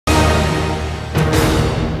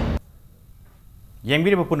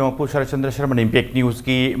Yang puno Sharatchandra Sharma Impact News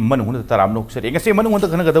ki Manung taram nok seri. Ngasi Manung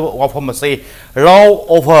kana wafam say law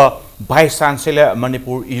of Vice Chancellor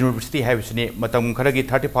Manipur University habisni matam kharagi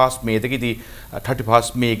 31st May dagi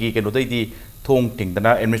 31st May ki keno di thong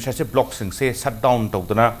tingdana administrative blocks se shut down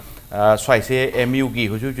tawdana swai se MU gi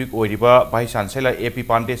hujuk oiriba Vice Chancellor AP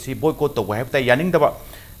Pandey si boycott to have ta yaning daba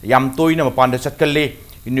yam toina mapanda chatkalle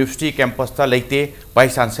University campus ta leite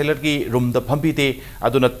Vice Chancellor ki room da phambite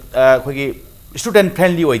aduna khogi student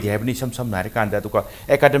friendly होई है बनी सम नारे कांदा तो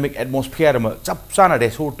academic atmosphere में चप चाना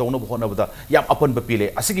resort tone बहुत बदा याम अपन बपीले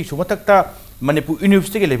असिगी सुमतकता मणिपुर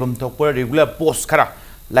यूनिवर्सिटी के लेवल तो पर रेगुलर पोस्ट खरा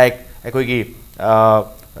like अकोगी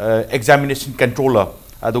examination controller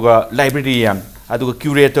अदुगा librarian अदुगा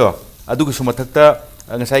curator अदुगा सुमतकता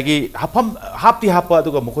ngasai hapam hapti hapa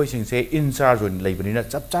aduga mokoi sing se in charge on leibani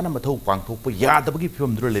chap chana mathau pangthokpa yadabagi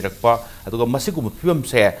phim dro lerakpa aduga masigu phim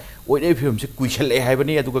se oide phim se kuishal e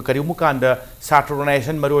haibani aduga karimu kanda satra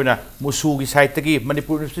organization maroina MUSU gi site gi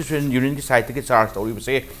Manipur Student Union gi site gi charge tori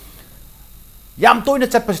se yam toina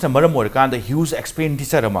chapasna maram or kanda huge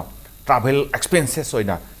expenditure ama travel expenses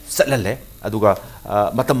oina satlale aduga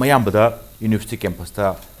matam mayam bada university campus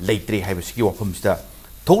ta leitre haibasi wafam sida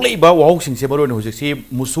Tolaiba Wahong Semaro and Hosiki,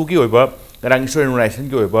 Musugi over, Garang Organization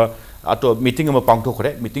go over at a meeting of a Pangto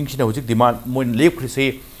correct, meeting Hosik demand when Lake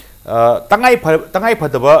say Tangai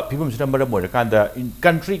Padaba, people number Morakanda in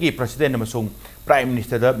country president Masung, Prime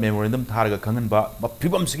Minister, the memorandum Targa Kanganba, but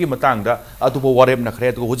people Siki Matanga, Atubo Warem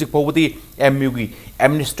Nakret, Hosik Poverty, MUG,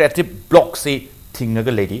 administrative block say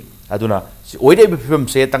Tingaga lady. Aduna oide bifim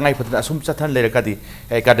se tangai patna asum satan le rakadi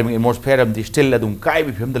academic atmosphere am di still adum kai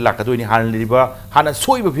bifim da lakadu ni han liba hana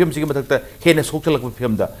soi bifim sigi matakta hena sokchalak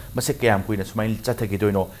bifim da mase kayam kuina sumail chathagi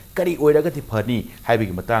doino kari oiraga ti phani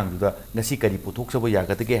haibigi matang da ngasi kari puthok sabo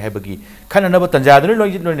yagata ke haibagi khana naba tanjadun loi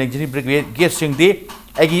nengjini brigade guest sing di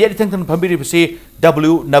agi yeri thangtan phambiri bisi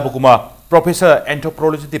W Nabakumar Professor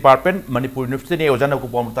Anthropology Department Manipur University ne ojana ko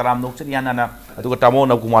pom taram nok chani yana aduga tamo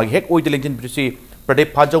Nabakumar hek oide lengjin bisi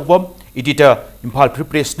Pradip Phanjaoubam, editor Imphal Free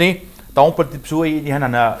Press ne taung Pradip suai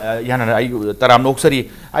yana ayu taram noksari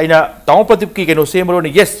aina taung Pradip ki keno semro ne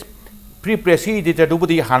yes Free Press editor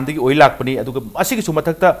dubudi handi oilak pani aduga asigi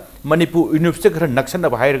sumatakta Manipur University khan naksan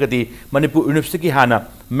ba hairagadi Manipur University ki hana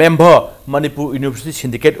member Manipur University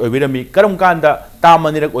syndicate oibirami karam kanda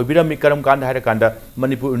tamanirak oibirami karam kanda hairakanda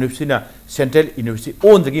Manipur University na Central University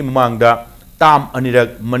on dagi mamangda Tam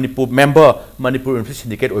anirag Manipur member Manipur University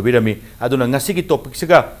syndicate oibirami aduna ngasigi topic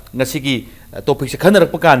siga ngasigi topic se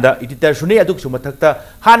khanarak pakanda editor suni aduk sumathakta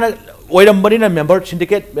hana oirambani na member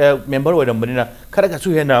syndicate member oirambani na kharaga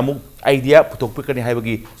su hena amu idea putok pikani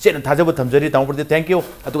haibagi sen thajaba thamjari tampurdi thank you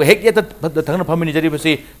atu hek yata thangna phamini jari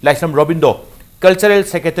basi Laisharam Robindro Cultural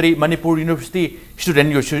Secretary Manipur University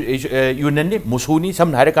Student Union ni MUSU ni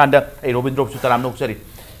sam harakanda ai Robindro su taram noksari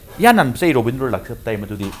yanan sei Robindro laksap tai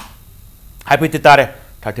matudi Happy Titare,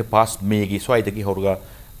 31st May gi swai dagi horga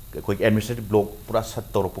koi administrative block pura sat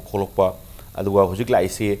toropo kholokpa aduga hujik lai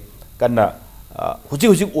se kanna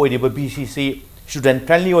hujik oiriba BCC student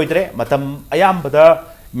friendly oidre matam ayam bada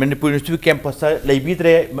Manipur University campus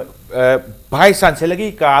leibidre Vice Chancellor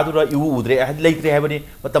gi ka adura yu udre leitre habani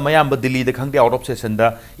matam ayam ba Delhi da khangde out of session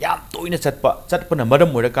da yam toina chatpa na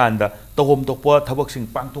maram morakanda tohom tokpa thabak sing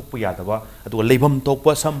pangthokpa yadaba aduga leibam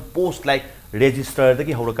tokpa some post like register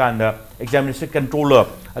dagi horakanda examination controller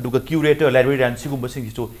aduga curator librarian sigumba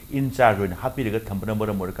singsu in charge oina happy daga thambana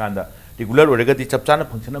maram morakanda regular oraga ti chapchana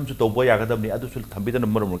function am su toba yagadamni adu sul thambidana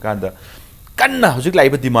maram morakanda kanna hujik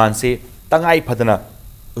laiba demand se tangai phadana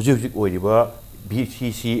hujik oiriba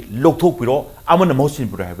BCC lokthok piro amana mosin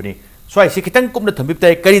pura habani so ai sikitang kumna thambib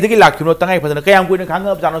tai kari dagi lakhino tangai phadana kayam kuina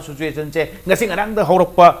khanga jana situation che ngasi ngarang da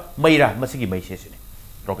horakpa maira masigi mai se sine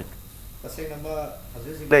Robin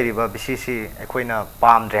Lady BCC Equina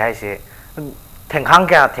Palm Dre Tenghang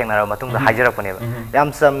Tengara Matung the Hijarapuneva.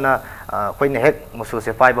 Yam some Queen Heck Musu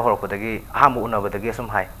Five Horpotagi, Hamuna with the Gesum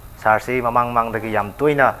High. Sarsi, Mamang Mang the Yam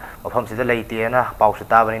Tuina, of Homsi the Lady and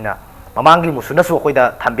Pausatavanina. Mamangi Musuna so quite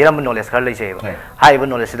a Tambiram no less Carly Shave. High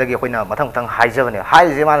no less the Quina Matang High Javani.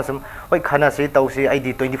 High Zimanasum, what can I say? Tosi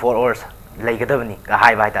ID 24 hours like a Davani, a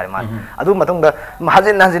high vital man. I do Matunga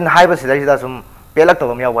Mazin High Basidasum Pelak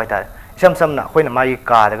of Mia White. Some na when my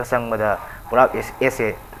car the sang with the Purap is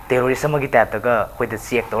a terrorism tap the girl with the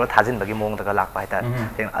sick or Tazin Bagimong the Galak by that.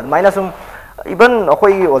 And minusum even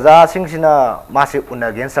Hoi Oza sings in a massive una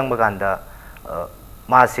against some Baganda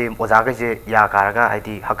Masim Ozakaji Yakaraga,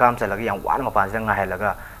 IT Hakam Salagi and one of Panzanga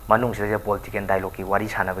Helaga, Manung says a political dialogue, what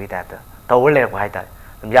is Hana with that. Towler white.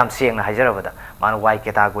 Yam seeing Hajarava, Man White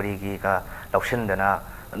category, Lokshin,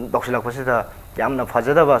 Doxilak was the ꯌꯥꯝꯅ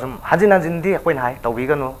ꯐꯖꯗꯕ ꯁꯨꯝ ꯍꯟꯖꯤꯟ ꯍꯟꯖꯤꯟꯗꯤ ꯑꯩꯈꯣꯏꯅ ꯍꯥꯏ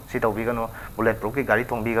ꯇꯧꯕꯤꯒꯅꯨ ꯁꯤ ꯇꯧꯕꯤꯒꯅꯨ bullet ꯄ꯭ꯔꯨꯐꯀꯤ ꯒꯥꯔꯤ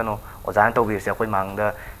ꯊꯣꯡꯕꯤꯒꯅꯨ ꯑꯣꯖꯥꯅ ꯇꯧꯕꯤꯔꯤꯁꯦ ꯑꯩꯈꯣꯏ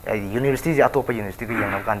ꯃꯥꯡꯗ ꯌꯨꯅꯤꯚꯔꯁꯤꯇꯤꯁꯦ ꯑꯇꯣꯞꯄ ꯌꯨꯅꯤꯚꯔꯁꯤꯇꯤꯒ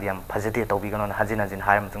ꯌꯦꯡꯅꯕ ꯀꯥꯟꯗ ꯌꯥꯝ ꯐꯖꯗꯦ ꯇꯧꯕꯤꯒꯅꯨꯅ ꯍꯟꯖꯤꯟ ꯍꯟꯖꯤꯟ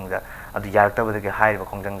ꯍꯥꯏꯔ ꯃꯇꯨꯡꯗ ꯑꯗꯨ ꯌꯥꯔꯛꯇꯕꯗꯒꯤ ꯍꯥꯏꯔꯤꯕ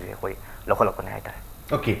ꯈꯣꯡꯖꯪꯁꯦ ꯑꯩꯈꯣꯏ ꯂꯧꯈꯠꯂꯛꯄꯅꯦ ꯍꯥꯏꯇꯥꯔꯦ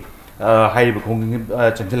ओके हाइब खोंग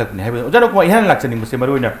चंचलकने हाइब ओजानो को इहान लाचनिंग बसे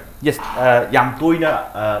मरुइना यस याम तोइना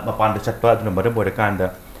मपान द चटपा अदुना मरम बोरे कांदा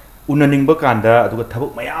उननिंग ब कांदा अदुगा थबक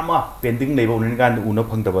मयामा पेंडिंग लेबा उननिंग कांदा उन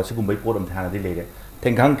फंगदबा सिगुंबै पोरम थानादि लेरे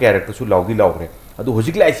थेंखांग कैरेक्टर सु लाउदी लाउरे अदु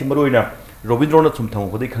होजिक लाइसि मरुइना रोबिंद्रोना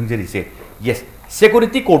सुमथंग खोदि खंगजरिसे yes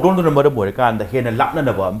security cordon do number boy kan da hena lapna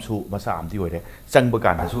na bam su masa am di ore changba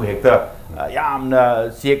kan da su hekta yam na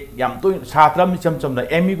sek yam to satram cham cham na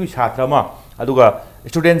MU gu satrama aduga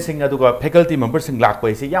student sing aduga faculty members sing lak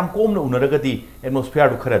pai se yam kom na unaraga di atmosphere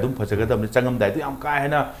du khara dum phajaga dam changam dai du yam ka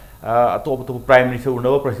hena atop atop prime minister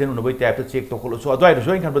unaba president unaba type to check to kholo so adwai do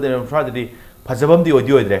so in kan bade fra di phajabam di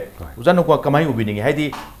odi odre ujano ko kamai ubining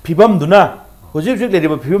haidi phibam duna Hujib jik lady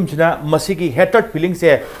film china masiki hatred feeling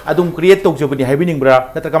se adum create tok jobani happening bra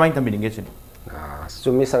nata kamai thamining gesin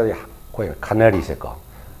sumi sar koi khanari se ko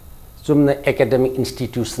sumna academic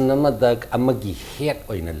institution amada amagi head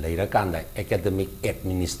oina leira kanda academic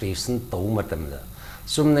administration to matam da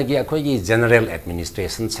sumna gi akoi gi general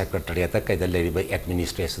administration secretariat ka da leiri ba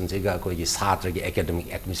administration ji ga akoi gi satra gi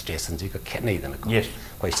academic administration ji ka khenai da ko yes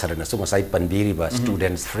koi sarana suma sai pandiri ba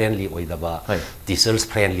students friendly oida ba teachers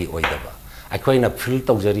friendly oida ba अखोइना fill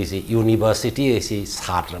तौजरी से university से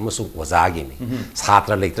छात्र मसु ओजागी नि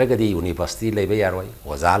छात्र लेत्रगदी university लेबे यारोय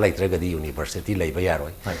ओजा लेत्रगदी university लेबे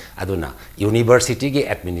यारोय अदुना university के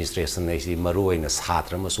administration ऐसी मरुइना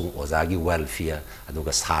छात्र मसु ओजागी वेलफेयर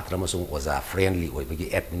अदुगा छात्र मसु ओजा फ्रेंडली ओइबगी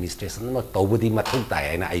एडमिनिस्ट्रेशन म तौबदी मथौ ताय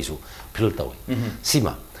हैना आइसु फिल तौय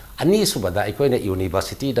सिमा अनि सुबदा अखोइना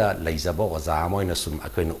यूनिवर्सिटी दा लेजबा ओजा मोइना सुम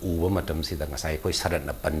अखोइना उबा मतम सिदा ngasai अखोइ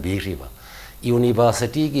सरना पनबिरिबा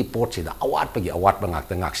University की पोर्ट सिदा अवार्ड पगी अवार्ड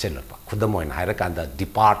बंगाक्ता ngaksen लपा खुदमोइन हाइरा कांदा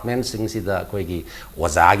डिपार्टमेंट सिंग सिदा कोई की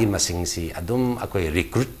ओजागी मसिंग सी अदुम अकोई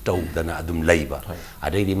रिक्रूट तौदना अदुम लैबा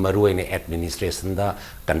अदैदि मरुइने एडमिनिस्ट्रेशन दा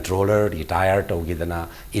कंट्रोलर रिटायर तौगिदना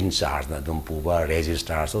इंचार्ज ना अदुम पुबा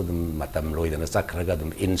रजिस्ट्रार सो अदुम मतम लोइदना चखरगा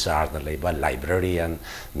अदुम इंचार्ज ना लैबा लाइब्रेरियन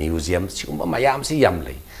म्यूजियम सिगुम मयाम सी याम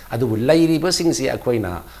लै अदु लैरिबा सिंग सी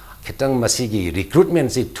अकोइना खितंग मसिगी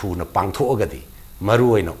रिक्रूटमेंट सी थुना पांगथोगदी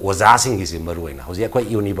मरुइना ओजा सिंगी सी मरुइना होजे अखोइ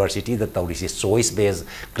यूनिवर्सिटी दा तौरिसी चॉइस बेस्ड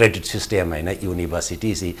क्रेडिट सिस्टम हैना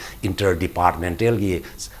यूनिवर्सिटी सी इंटर डिपार्टमेंटल की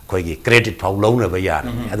कोई की क्रेडिट फाउ लौनबा यार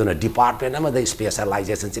अदुना डिपार्टमेंट अमा दा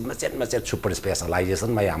स्पेशलाइजेशन सी मचेत मचेत सुपर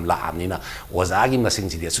स्पेशलाइजेशन मयाम ला आमनिना ओजागी मसिंग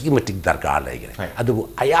सी सुकी मटिक दरकार लैगरे अदुबु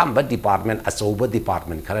अयाम डिपार्टमेंट अचौबा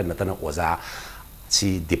डिपार्टमेंट खरा नतना ओजा सी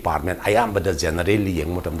डिपार्टमेंट अयाम बदा जनरली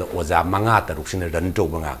यंग मतम दा ओजा मंगा तरुक सिन रन तो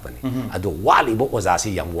बंगा बनी अदो वाली बो ओजा सी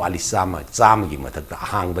यंग वाली चाम की मथक दा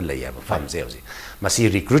हांग ब लैया फम से होसी मसी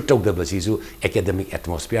रिक्रूट तो द बसीसु एकेडमिक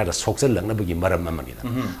एटमॉस्फेयर दा सोक्सल लंगना बगी मरम अमनी दा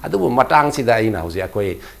अदो मटांग सी दा इना होसी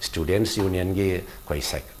अकोइ स्टूडेंट्स यूनियन की कोई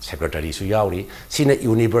सेक्रेटरी सु यावरी सिना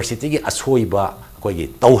यूनिवर्सिटी की असोइबा कोई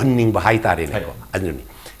तौहन्निंग बहाई तारे ने को अदुनी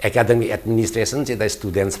academic administration से दा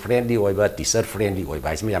students friendly ओइबा teacher friendly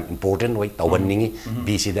ओइबा इसमें याम important ओइ तवन्निंगी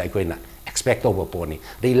BC दा कोइना expect over पोनी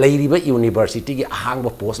रे लैरिबा यूनिवर्सिटी की आहांग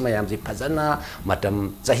पोस्ट मयाम से फजना मतम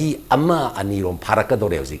सही अमा अनि रोम फारक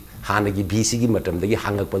दोरे होसी हानगी BC की मतम दगी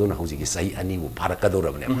हांगक पदुना होसी की सही अनि वो फारक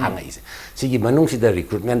दोरबने हांगाइ से सिगी मनुंग सिदा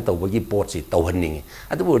रिक्रूटमेंट तौबगी पोस्ट से तौहन्निंगी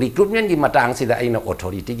अदुबो रिक्रूटमेंट की मटांग सिदा आइना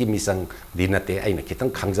अथॉरिटी की मिसंग दिनते आइना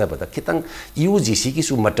खितंग खांगजाबदा खितंग UGC की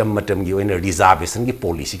सु मतम मतम की ओइना रिजर्वेशन की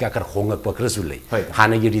पॉलिसी का कर होंगक पखरसु लै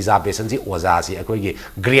हानगी रिजर्वेशन से ओजा से अकोइगी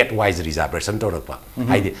grade wise reservation तोरकपा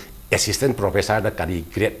हाइदि assistant professor da kari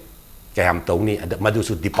grade kayam tawni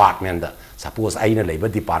madusu department da suppose aina leiba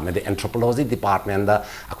department da anthropology department da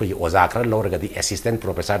akoi oza khara lorga di assistant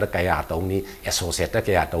professor da kaya tawni associate da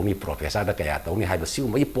kaya tawni professor da kaya tawni haiba siu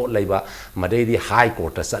mai pot leiba madai di high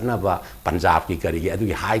court da satna ba punjab ki kari adu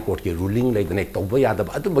ki high court ki ruling lei da tawba ya da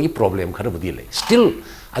adu mai problem khara budi lei still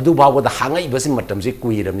adu bawa da hangai basi matam se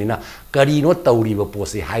kuiramnina karino tawriba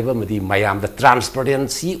pose haiba madi mayam da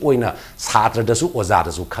transparency oina chhatra da su oza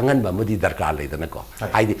da su khangan ba madi darkar leidana ko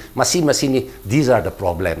haidi masi these are the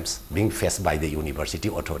problems being faced by the university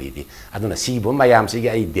authority aduna si bo mayam si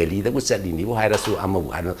ai Delhi da ku chadini bo haira su amabu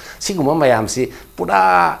hanu si guma mayam si pura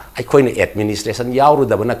aikoina administration yauru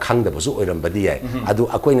da bana khang da su oiram badi ai adu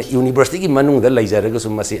akoina university ki manung da leijaraga su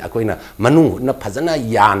masi akoina manung na phajana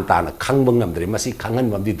yan ta na khangbang ngamdre masi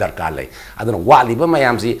khangan di darkar lai aduna wali ba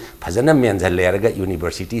mayam si phajana menjal lerga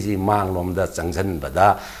university si mang lom da changjan bada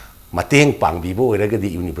mateng pangbibo oiragadi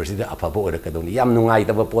university afabo oirakadoni yam nungai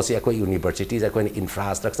taba posi akoi universities akoi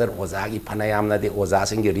infrastructure ozagi phanayamna de oza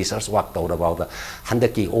singi research work tawra bawda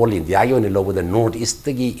handaki all india yo ne lobo the north east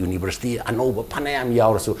gi university anoba phanayam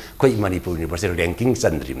yawrasu koi manipur university ranking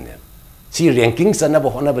chandrimne si ranking sanaba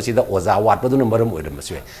hona basida oza wat baduna maram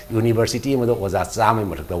oiramase university ma do oza chamai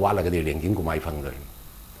mathakta walagadi ranking kumai phangdoi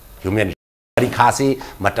human parikasi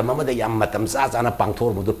matam amada yam matam sa jana pangthor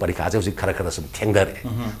mudu parikasi usi khara khara sum thengdare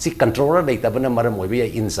si controller dei tabana maram oibe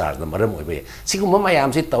in charge na maram oibe si gumma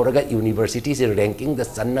mayam si tawraga university si ranking da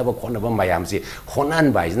sanna ba khona ba mayam si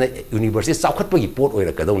honan bai na university saukhat pa gi pot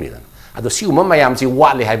oira kadoni dan ado si gumma mayam si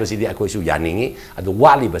wali hai ba si di akoi su yaningi ado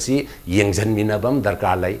wali ba si yengjan minabam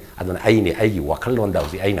darkar lai ado ai ni ai gi wakhal lon da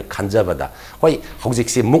si ai na khanjaba da hoi hojik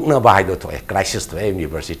si mukna ba hai do to crisis to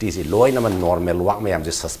university si loi na normal wak mayam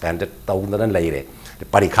si suspended tawna laire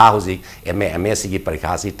parikha hoji MS gi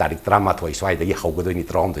parikha si tarik trama thoi swai dagi haugadoi ni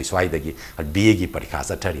trom thoi swai dagi BA gi parikha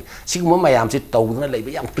sa thari siguma mayam si tawduna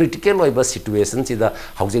leiba yam critical loiba situation si da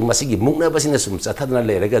housing masigi mukna basina sum chathadna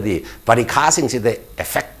leiraga di parikha sing si da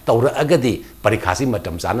effect tawra agadi parikha si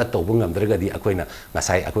matam chana tawbu ngamdraga di akoina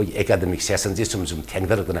ngasai akoi academic session si sum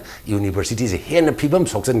thengdarna university se hena phibam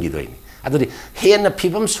soksan gi doini aduri hena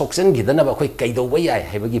phibam soksan gi dana ba khoi kaido wai ai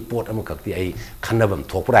haibagi pot am kakti ai khanabam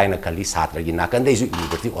thokpra ina kali satra gi nakan dei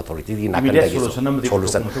university authority gi nakan dei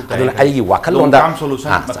solution aduna ai gi wakal londa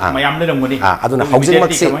mayam le ramgoni aduna housing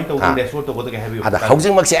mak se ada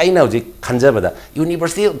housing mak se aina hoji khanjabada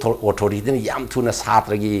university authority ni yam thuna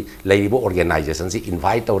satra gi leibo organization si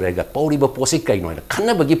invite tawrega poriba posi kaino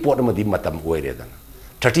khanabagi pot amadi matam oire dan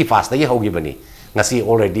 31st dagi hogi bani ngasi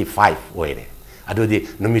already 5 oire adudi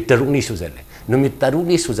numit tarukni suzale numit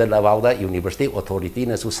tarukni suzala bawda university authority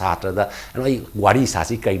na su satra da noi wari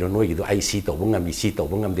sasi kaino noi gi do ai si to bungam si to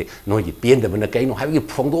bungam de noi gi pen da bana kaino ha gi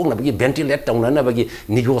phongdong na gi ventilate tawna na bagi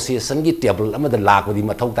negotiation gi table amada lak di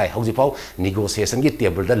mathau tai hauji pau negotiation gi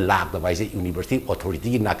table da lak da bai se university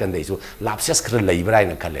authority gi nakan dei su lapses khra leibrai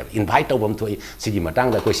na khale invite tawbam thoi sigi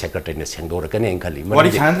matang da koi secretary na sengdor ka ne khali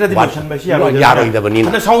wari chandra di motion ba si yaro da bani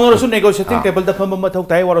na saunor su negotiating table da pham mathau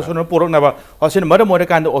tai wara su na porok na ba hosin maram ore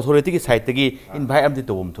kan authority gi side gi invite am di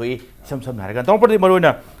tawum thoi sam sam na ga tong parti marona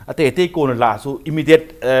ate ate ko na la su immediate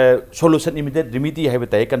solution immediate remedy hai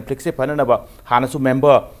batai conflict se phana na ba hana su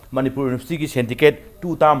member manipur university gi syndicate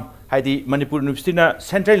 2 term haidi manipur university na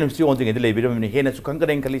central university on thing de lebiram ni hena su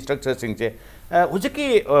kangkareng khali structure sing che hujiki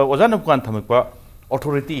ozana kan thamikpa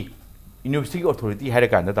authority university authority hai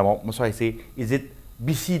ra kan da tamo masai se is it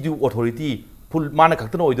BCD authority full mana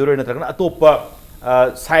khaktan oidore na trakna atopa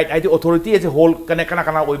side ID authority as a whole kana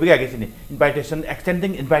oibiga gesini invitation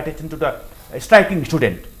extending invitation to the striking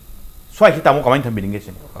student so I tamo comment thambing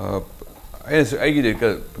gesini ai gi de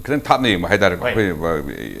kan thap nei ma haidar ko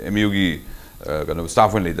MU gi kana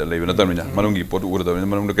staff when leader level na tamina manung gi pot ur da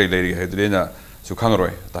manung da kai leiri haidrena su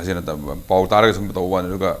khangroi ta jena ta pau tar ga sum to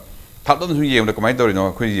wan ga thap dam su yem da comment tori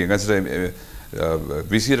no khoi yeng ga se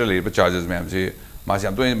BC ra le charges ma'am je ma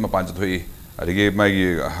jam to ma pan thoi adigi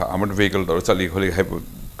magi armored vehicle dor chali kholi hai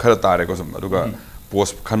khara tare ko sum aduga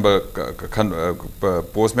post khanba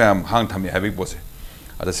post ma'am hang thami heavy post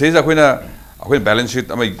ada se ja khoina akhoi balance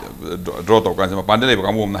sheet amai draw to kan ma pandale ba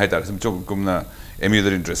kamu na hai tar sum chok kumna MU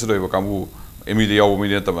der interest do ba kamu MU de yaw mi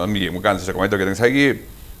de tam mi mu kan sa ko mai to ga sai gi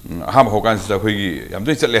ham ho kan sa khoi gi yam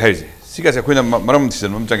to chale hai si ka sa khoina maram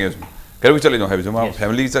season mam change kar wi chali no hai ma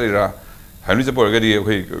family chali ra family support ga di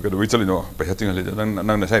khoi ga wi chali no pa hating le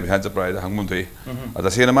nang na sai bi han supply da hangmum thoi ada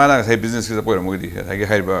se na mana sai business ki support mo gi di sai gi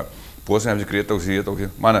hai ba post am create to si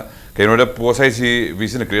mana kai no da post sai si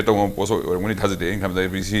vc na create to mo post or mo ni thaz de income da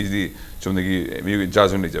vc di chum de gi mi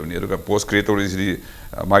charge ni jab ni ro ka post create to si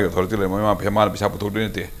ma authority le ma phema pisa pu thok de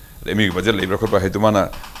te mi budget le bra khot ba hai tu mana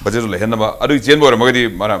budget le hen ba adu chen bo mo gi di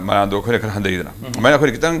mana do khoi khan handai da ma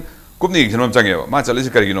khoi kitang kupni gi nom change ma chali si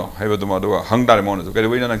kari gi no hai ba tu ma do hang dar mo no kari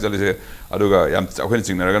wi na chali se adu ga yam khoi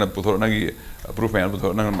ching na ga na pu thor na gi proof man pu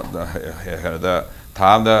thor na da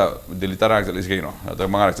tham da delhi tarak chali si gi no da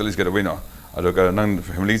mangar chali si ga wi no adu ga nang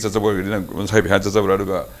family cha cha bo gi na sai bha cha cha bra adu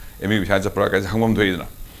ga emi bha cha pra ka hangmom thoi na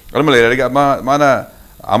al ma le ga ma na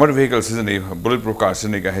armored vehicle season ni bulletproof car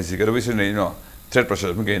season ni ga hai si ga wi si ni no threat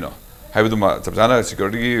pressure mu ge no hai ba tu ma chap jana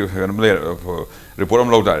security gi ga na le report am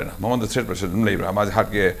lo da na ma threat pressure dum le bra ma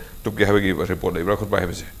hat ge tup ge ha gi report le bra khot ba hai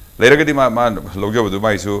ba se le ra ga di ma lo jo ba du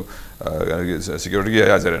mai su security gi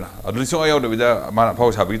ya jare na adu so ayo do da ma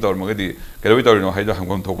phau sa bi tor ma ga di ga wi tor no hai do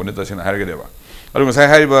hangom thok ne ta sin ha ga de ba adu ma sai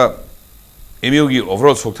hai ba MU gi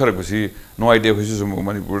overall sok thar ko si no idea ko si su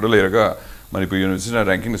manipur da le ra ga manipur university na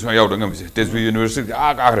ranking so ayo do ngam se TSB university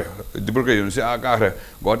a ka re dibur ka university a ka re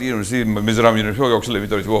Guwahati university Mizoram university yok se le bi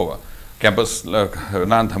tor si bo ba campus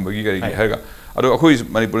nan thambagi gari haga ado akhoi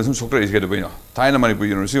manipur sum soktra is gedoi no thaina manipur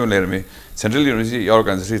university on lerme central university your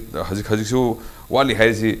country haji su wali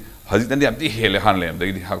haisi haji tan yam ti hele han lem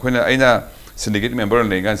dagi akhoi aina syndicate member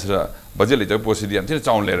le gan sira budget le post di am ti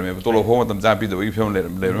chaun lerme to lo ho matam ja pi do i phom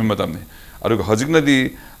lerme matam ne ado haji na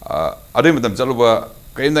di ado matam chaluba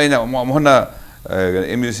kain daina mohna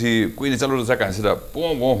MUC kuini chalu sa kan sira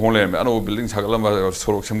pom pom hong lerme ano building chagalama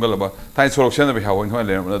sorok semgalaba thai sorok sen be hawin hoi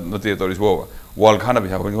lerme no te toris bo wall khana be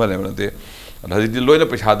hawin hoi lerme te hadi loina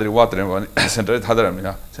peshadri watre center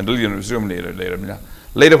thadaramina central university of lermina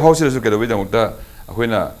later house su kedo bidang ta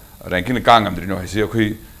akoina ranking kang amdri no hisi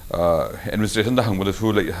akoi administration da hangbo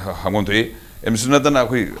su hangon toi administration da na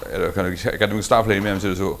akoi academic staff le mem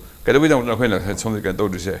su kedo bidang ta akoina somdi kan to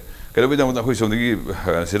dise kedo bidang ta akoi somdi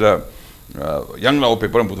sira yang lao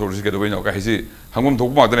paper bu thor kedo bidang ka hisi hangom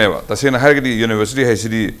thok ma dane ba ta sena hargidi university hisi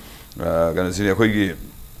di kan sini akoi gi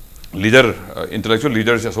leader intellectual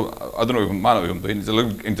leaders so adno mana yum to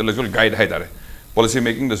intellectual guide hai dare policy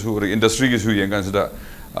making the su industry gi su yang kan sada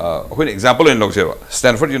akhoi example in log seva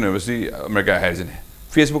Stanford University America has in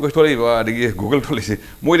Facebook tholi ba digi Google tholi si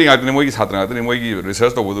moi ring atne moi gi chhatra atne moi gi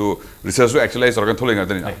research to budu research to actualize organ tholi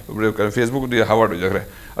atne Facebook di Harvard jagre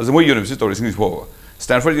as moi university to sing po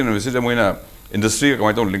Stanford University moi na industry ka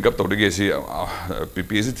mai to link up to digi si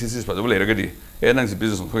PhD thesis pa bole ragadi e nang si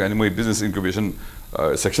business ko ani moi business incubation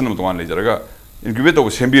section of the one later incubate to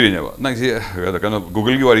sembiri ne ba nang si kana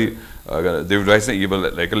Google gi wari David Rice na evil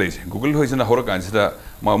like a Google ho isna hor kan sida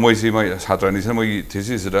moi si mai chhatra ni sa moi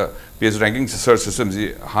thesis da PhD ranking search system si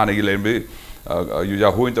hana gi lembe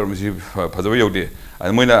Yahoo intermisi phadawa yode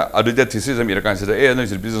and moi na adu that thesis am ira kan sida e nang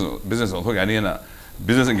si business on ho ga ni na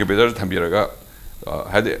business incubator thambiraga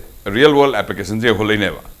had real world applications je holai ne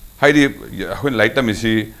ba haidi when light ta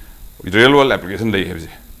misi real world application dei hebji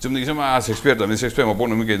chumni sama Shakespeare da Shakespeare ma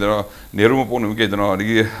ponu mi ke dano Nehru ma ponu mi ke dano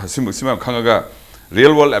digi sima khangaga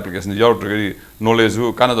real world application yaw trigari knowledge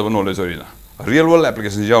hu kana da knowledge orina real world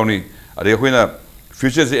application yaw ni are khoina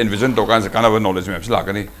future se envision to kan se kana knowledge map la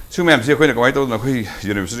kani su map se khoina kamai to na khoi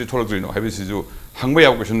university tholak tri no habi si ju hangba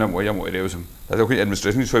yaw question na mo ya mo ere usum da khoi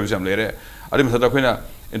administration so bisam lere ari ma da khoina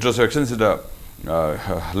introspection se da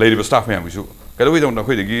lady staff map su kada wi dong na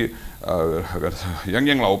khoi digi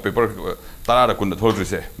yang lao paper tara da kun da thol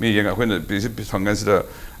se mi yang khoina basic phangan se da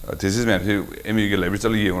thesis map se MU ge library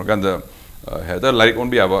chali ye kan da hada like on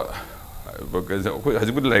bi aba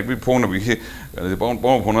haji bud like bi phone na bi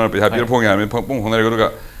pong phone na bi ha bi phone ya me pong phone na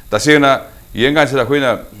ga ta se na yang kan se da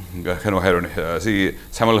khoina khano hairo ne si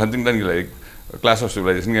Samuel Huntington ge like class of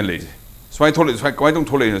civilization ge le swai thol swai kwai dong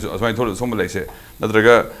thol ne swai thol som le se na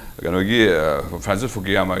draga kano gi Francis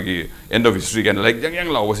Fukuyama gi end of history gan like yang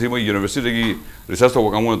lao si mo university gi research to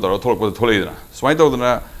kam mo thol ko thol na swai to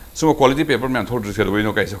na suma quality paper man thol research we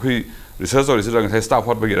no kai se khui research or research ngai staff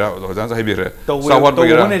hot bagira jang sa hibi re staff hot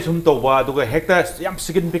bagira ne sum to ba du ga hectare yam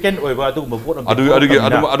significant oi ba du mo pot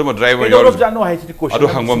adu ma driver yo adu jano hai ti question adu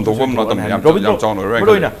hangom to bom na tam yam chawn right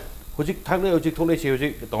loina hojik thakle hojik tholai se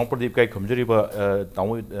hojik tong Pradip kai khomjari ba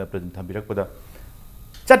tong president thambirak pada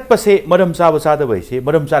chat pa se maram sa ba sa da bai se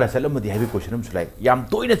maram sa la salam di habi question am sulai yam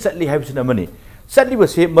toina chatli habi sin amani chatli ba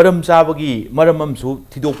se maram sa ba gi maram am su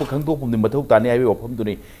thidok pa khang to pum ni mathau ta ne habi opam tu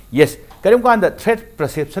ni yes karim kan da threat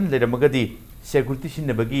perception le ramagadi security sin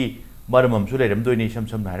ne bagi maram am su le ram doi ni sam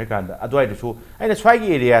sam na ra kan da adwai da su aina swai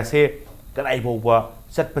gi area se kalai bo ba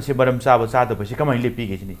chat pa se maram sa ba se kamai le pi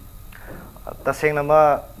ge ni taseng na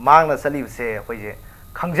mang na sali se khoi je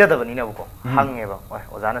khangja ni na ko hange ba oi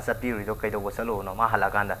ozana sapi ri do kai do salo no ma hala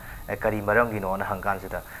kan da kari maram gi no na hang kan se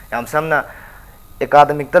da yam samna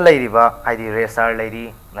academic ta lai ri ba id resar lai ri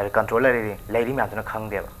na controller lai ri ma na khang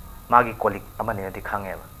de ba ma gi colleague amane di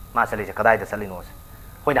khange ba ma sali se kadai da sali no se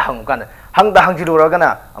khoi da hang kan hang ji do ra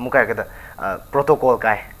kana amu kai ka da protocol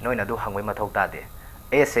kai noi na du hangwai ma thok ta de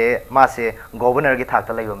e se ma se governor gi thak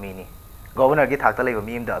ta lai ba mi ni governor gi thak ta lai ba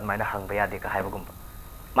mi da mai na hang ba ya de ka hai ba gum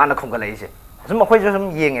ma na khong ka lai se sum khoi jo sum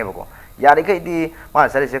yenge ba ko yari kai di ma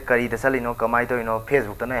sali se kari da sali no kamai to no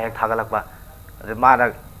Facebook ta na hek thagalak ba ma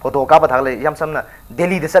na photo ka ba thak lai yam sam na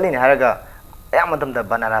Delhi da sali ne haraga ayam matam da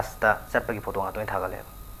Banaras ta sat pa gi photo nga to thagale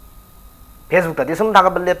Facebook ta di sum thaga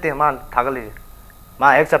ba lepte ma thagale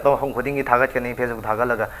ma hek sat pa hong khoding gi thagat ka nei Facebook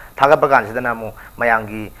thagalaga thaga ba kan sidana mu mayang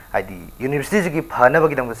gi haidi university gi phana ba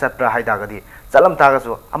gi dang sat pra haida ga di chalam thaga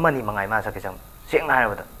su amani mangai ma sa ke sam seng na ha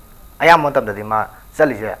ba ayam matam da di ma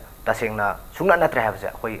sali je tasengna sungna na tra ha ba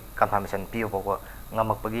khoi confirmation pi ko ko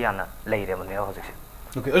ngamak pa gi yana lei re mane ho se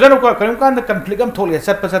okay ojano ko karim kan da conflict am thole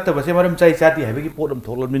sat pa ba se maram chai chati ha gi pot am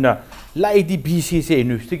tholom mina lai di BC se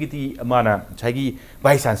university gi ti amana chai gi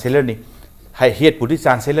vice chancellor ni head put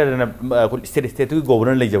chancellor and state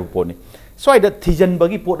governor leisure pony. So I that Tijan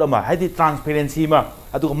buggy put ama had the transparency ma.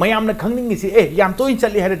 I do Mayam the Kung is Yam to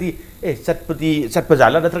instantly had the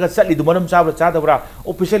Satpazala, the Sally, the Madam Sabra Sadavra,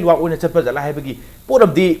 official what when a Satpazala Habigi, put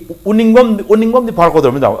up the Uningum the Park of the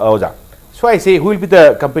Oza. So I say, who will be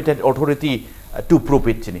the competent authority to prove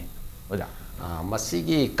it?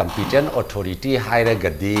 Masigi competent authority hire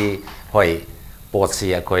gadi hoi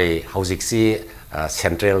potsi akoi hausiksi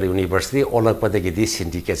Central University all of the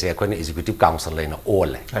syndicate executive council in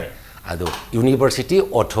all. Ado university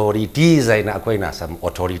authorities ay na akoy na some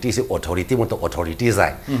authorities authority mo to authorities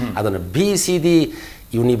ay ado na BCD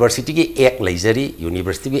university ki act laisari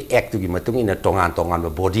university ki act gi matung ina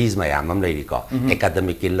tongan bodies mayam am lai ko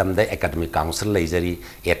academic ki lamda academic council laisari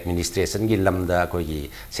administration gi lamda ko gi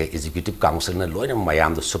se executive council na loina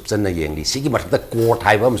mayam do subchan na yengli sigi marta court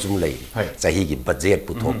haiba musum lai sahi gi budget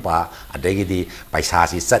puthokpa adagi di paisa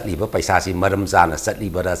si satli ba paisa si maram jana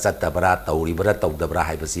satli bara satabara tauri bara tawdabra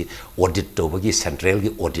haibasi audit to bagi central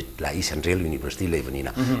gi audit lai central university level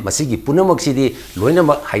na masigi punamak si di loina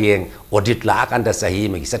hayeng audit la kan da sahi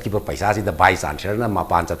magi satki ba paisa si da vice chancellor na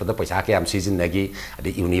mapan chat da paisa ke am season nagi adi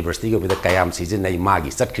university go da kayam season nai magi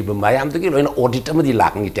satki ba mayam to gi loina audit amadi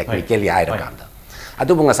lakni technically ai ra kan da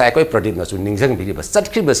adu bunga sai koi Pradip na su ningjang bi ba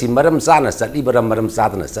satki ba si maram sana satli bara maram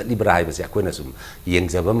sadana satli bara hai ba si akoi na sum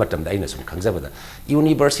yengjaba matam da ina sum khangjaba da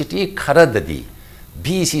university khara dadi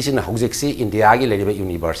BC sin hojiksi India gi lebe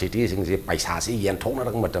university sing je paisa si yen thokna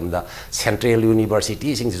rang matam da Central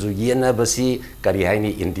University sing su yena basi kari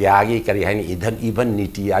haini India gi kari haini idhan even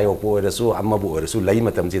niti ayo po rasu amma bu rasu lai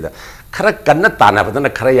matam ji da khara kanna tana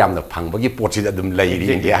badana khara yam da phang bagi pot ji da dum lai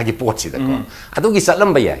ri India gi pot ji da ko adu gi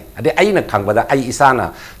salam bai ade aina khang bada ai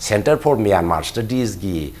isana Center for Myanmar Studies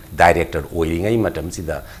gi director oiring ai matam ji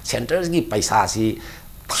da centers gi paisa si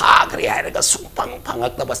Thagri Iraga Supang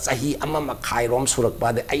Pangakaba Sahi Amama Kairom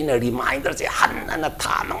Surakba, Aina reminder, Hanana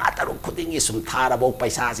Tamangataru Kuding is some Tarabo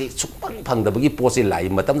Paisasi, Supang Pang the Bigi Posi Lai,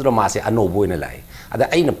 Matam Ramasi, and no boy in a lie. At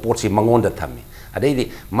the Aina Porsi Mangonda Tami. A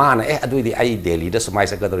day man, I do the I daily, the Sumai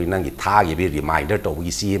Secretary Nangi Tagi be reminder to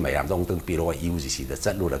we see my Amdong Piro UCC, the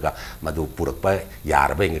Saluraga, Madu Purapa,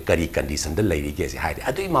 Yarabang, Kari condition, the lady gets hide.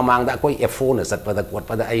 I do Mamang that quite a phone as at what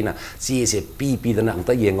Pada Aina sees a PP the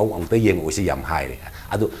Nanta Yang on the Yang was a yam high.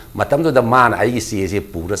 Adu matam do da man ai si se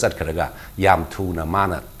pura sat kharaga yam thu na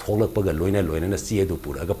mana tholak paga loina na si do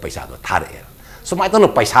pura ga paisa do thar er so mai tono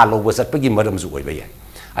paisa lo ba sat pagi maram su oi ba ya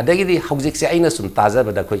adagi di hojik se aina sum taza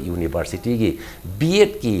ba da ko university gi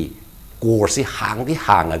B.Ed ki course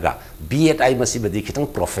hangaga B.Ed ai masi ba di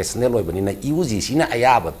khitang professional oi bani na UGC na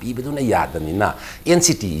ayaba pi ba do na yadani na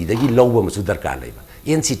NCT da gi lowa masu darkar lai ba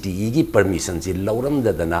NCT gi permission ji lawram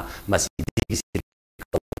da na masi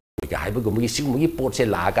Hibugumi Sumugi Porce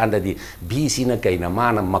Laganda di BC na kay na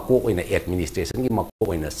mana mako in administration gi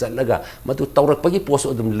mako in Salaga Matu Taurapagi post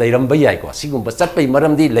of them Layram Bayai ko Sigum Basapay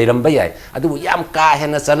Maram di Layram Bayai Adu Yam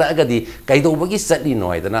Kahena Salaga di Kaido Bagi Sati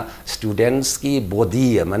Noidana students ki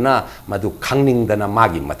body mana Madu Kangning dana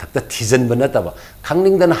Magi Matata Tizen Banatava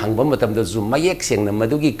Kangning dana Hangbam Matam the Zoom Mayek Sing the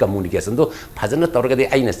Madugi communication do Pazana Torga di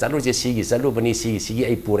Aina Salu Sigi Salubani Sigi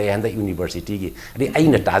a Pure and the university the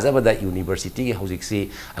Aina Taza da university Hosiksi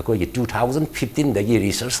Ako 2015 dagi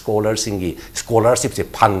research scholars ingi scholarship se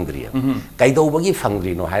phangdri kaido bagi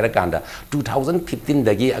phangdri no haira kanda 2015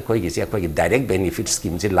 dagi akoi gi direct benefit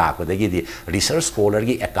scheme se la ko dagi di research scholar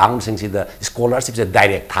gi account sing se the scholarship se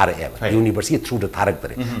direct thar university through the tharak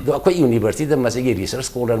tare do akoi university da mase gi research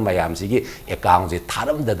scholar mayam se gi account se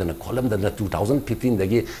tharam da na column da 2015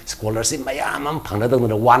 dagi scholarship mayam am phangna da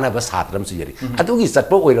na wana ba satram su yari adu gi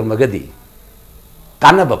satpo oiram magadi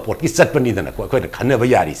Kanaba port ki satpani dana ko khanaba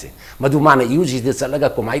yari se madumana UGC de salaga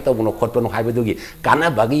komai ta buno khotpano haibadugi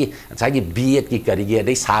kanaba gi sagi B.Ed ki karigi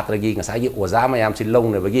dei satra gi ngasagi oza mayam si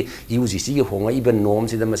longna bagi UGC gi honga even norm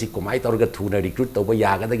si da masi komai ta ga thuna recruit to ba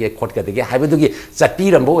yaga da ge khot ka de haibadugi satpi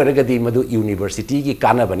rambo eraga di madu university gi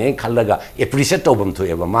kanaba ne khallaga appreciate to bam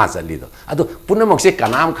thoeba ma sali do adu punamak se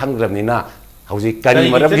kanam khangramni na Howji kari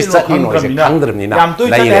maram ki satni no se khangdramni na yam to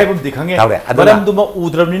chale haibum dikhange maram duma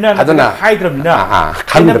udramni na aduna haidramni na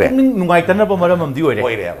khangdre nungai tanna ba maram am di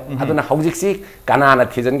oire aduna howji si kanana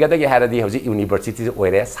thijan ga da ge haradi howji university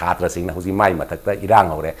oire satra sing na howji mai mathakta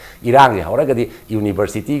irang hore irang ge hora ga di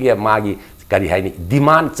university ge magi kari haini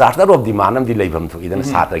demand charter of demand am di leibam thu idana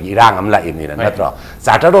satra gi irang am la imni na natra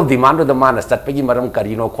charter of demand do man satpagi maram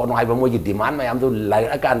kari no khono haiba mo gi demand mai am do lai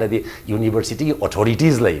akanda di university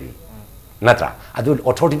authorities lai Natra, adu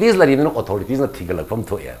authorities la rin authorities na thigal from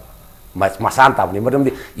to air. masan tabni madam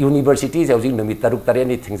di university se hojing numi taruk tare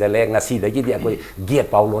ni thingzale ngasi dagi di akoi gate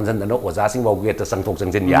paw lonjan dano oja sing baw gate sangthok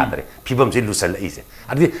jangjen yadre phibam si lusal ise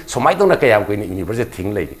adi somai tong na kayam koi ni university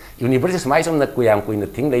thing lei university somai som na kuyam koi na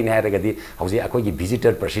thing lei ni ha gadi hoji akoi gi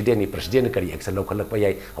visitor president ni president kari action lokhalak pa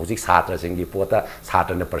yai hoji satra sing gi pota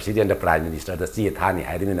satra na president da prime minister da chi thani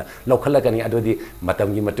ha ri na lokhalak ani adodi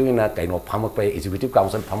matam gi matung na kaino phamak pa executive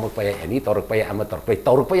council phamak pa ani torok pa ama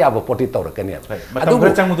torok pa ya bo poti torok kani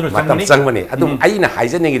adu Sangmani, adu aina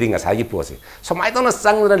haizane ngi ngasai pose. Somai tona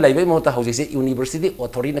sangna laibai mo ta hausi se university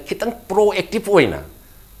authority na kitang proactive oina.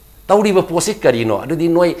 Tauri ba pose karino, adu di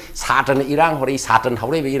noi satan irang hori satan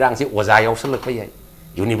haure be irang se oja yaw salak pa yai.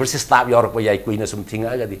 University staff yor pa yai kuina sum thinga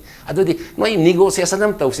agadi. Adu di noi negotiation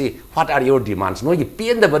am tausi what are your demands? Noi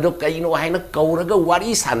pen da badok kaino haina kauraga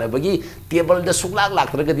wari sana bagi table da suklak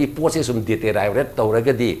lak traga di pose sum dete rai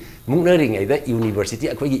tauraga di mungnaring ai da university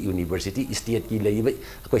akoi gi university state ki lei ba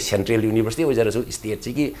akoi central university ojara su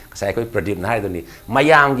state chi sai akoi Pradip na hai doni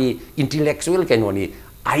mayam gi intellectual kaino ni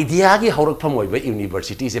idea gi horak phamoi ba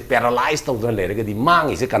university se paralyzed to don lerega di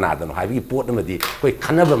mang ise kanada no habi pot na di koi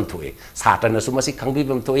khanabam thoi satana su masi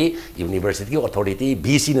khangbibam thoi university authority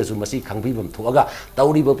bc na su masi khangbibam thoga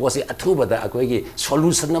tauri ba pose athuba da akoi gi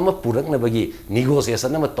solution na purak na bagi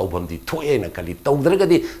negotiation na tawbam di thoi na kali tawdraga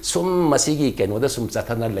di sum masi gi keno da sum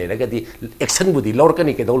chathana lerega di action budi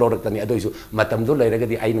lorkani ke do lorak tani adoisu matam do lerega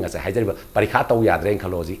di ain nga sa haijariba parikha taw yadren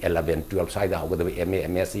khaloji 11 12 saida hogada ma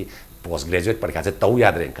msc postgraduate parikha se taw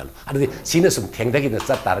yadren khalo adi sina sum thengdagi na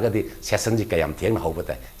chat targa di session ji kayam theng na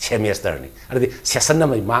hobata semester ni adi session na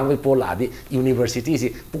mai mangbai pola adi university si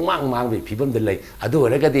pungmang mangbai phibam de lei adu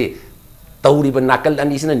rega di tauri ba nakal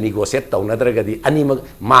ani sina negotiate taw na draga di ani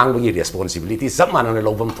mangbai responsibility zamana na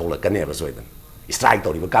lobam thola kane ba soidan strike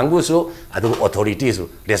tori ba kangbu su adu authorities su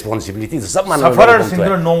responsibility zamana sufferer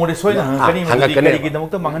sindra no de soina kani kani gi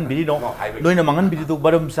damuk ta mangan biri no loina mangan biri du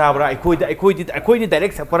barum sabra akoi ni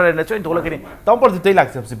direct sufferer na choin thola kani tampor du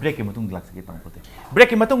lak sab break ki matung lak sake tampor break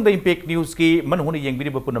ki matung da impact news ki man honi yeng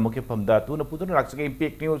biri ba pun namke phamda tu na putun lak sake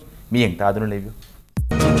impact news mi yeng ta dun lebi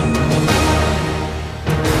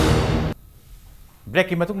break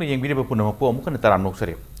ki matung yeng biri ba pun namko amuk na taram nok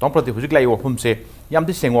sare tampor ti hujik lai wafum se yam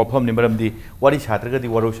di seng wafum ni maram di wari chhatra ga di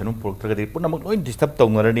waru sanum purok ga di pun namuk loi disturb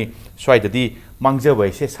tong ngarani swai da di mangja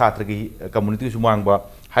bai se chhatra gi community su mang ba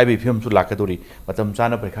haibi film su lakadori matam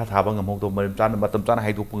chana parikha thaba ngam hok do matam chana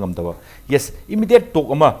haidu pungam da yes immediate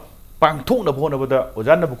talk ama pangthok na bhona bada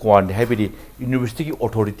ojan na bukwan haibi di university ki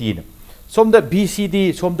authority na som da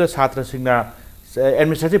bcd som da chhatra singna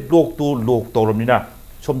administrative block to lok torom ni na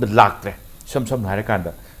som da laktre some hare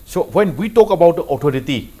kanda so when we talk about the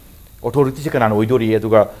authority se kanan oidori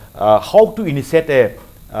aduga how to initiate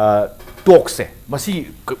a talk se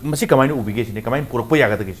masi kamai ubige sine kamai purakpa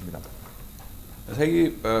yaga da gesina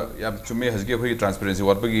sai yam chume hasge phoi transparency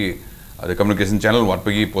wat pagi the communication channel wat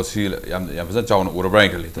pagi posi yam fasan chawn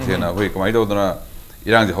urabrai kali tasena phoi kamai do na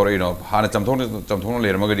irang je horai no hana chamthong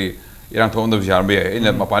le ramagadi irang thong da biar be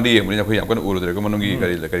ina mapandi yeng ni phoi yam kan urudre ko manungi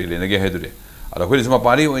kari le na ge hedure ala khoi suma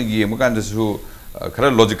pari oi mukan da su khara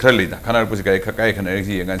logic khara leida khana pusi kai khana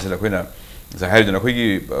ri ngan sela khoina za hai jana khoi gi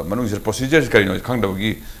manung sir procedures kari no khang da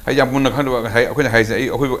gi hai yam mun khang da hai khoina hai ai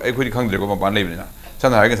khoi khang de ko ma pan leibina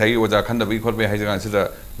san ha ga sai oja khang da bi khot be hai jana sila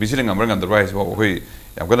visiting ngamar ngam da bai so khoi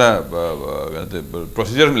yam kana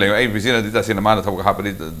procedure le ai visiting da sina mana thab ha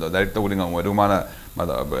pari direct to ngam wa do mana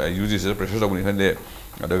use pressure da buni khande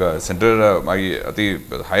daga center magi ati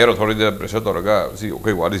higher authority pressure to raga si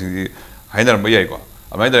okay wadi sing hainer ba yai ko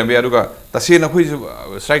amai da be aduga tasena khoi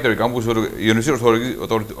strike ri kambu so university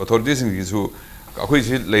authorities sing su khoi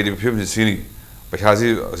si lady film sini paisa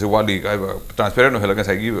si se wali kai transparent no hela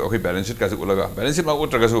sai gi khoi balance sheet ka su ulaga balance sheet ma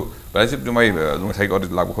utra ka su balance sheet mai sai ko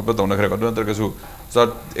lag ko to na khare ko don ka su so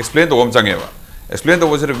explain to om change ba explain to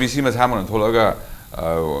was vc ma samon tholaga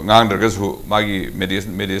ngang der ka su magi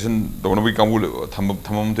mediation do no bi kambu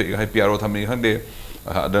thamam te hai pro thamni hande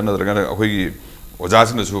dan na daga khoi gi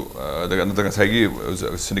ojas na su daga na daga sai gi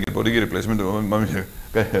syndicate body gi replacement mami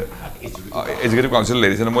executive council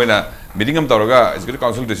le sina moina meeting am tawraga executive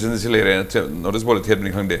council decision si le re notice board the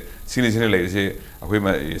ni khangde sini le si akhoi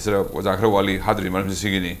ma isra oja khra wali hadri man si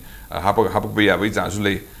gi ni hapak be ya bai cha su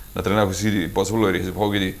le natrana ku si possible le si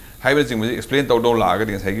phogi di hybrid thing me explain taw do la ga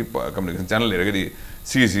di sai gi communication channel le ga di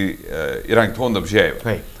si irang thon da bsia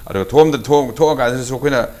ado thom ga so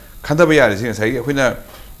khoina khanda ba ya ri si sai gi khoina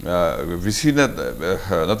visina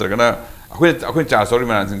natragana akhoi cha story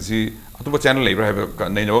man sing si atuba channel le bra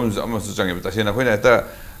nei no am su change ta sina khoina ta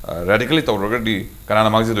radically tawraga di kana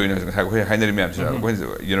mangje doina khoi hainari map sa khoi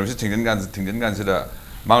university thingden gan sa da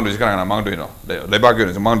mang do kana mang do no le ba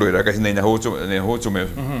ge mang do ra ka nei na ho chu me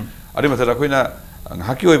ꯑꯗꯨꯏ ꯃꯊꯛꯇ ꯑꯩꯈꯣꯏꯅ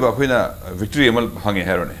ꯉꯥꯏꯍꯥꯛꯀꯤ ꯑꯣꯏꯕ ꯑꯩꯈꯣꯏꯅ victory ꯑꯃ ꯐꯪꯉꯦ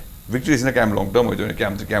ꯍꯥꯏꯔꯣꯅꯦ ꯚꯤꯛꯇ꯭ꯔꯤꯁꯤꯅ ꯀꯌꯥꯝ ꯂꯣꯡ ꯇꯔꯝ ꯑꯣꯏꯗꯣꯏꯅꯣ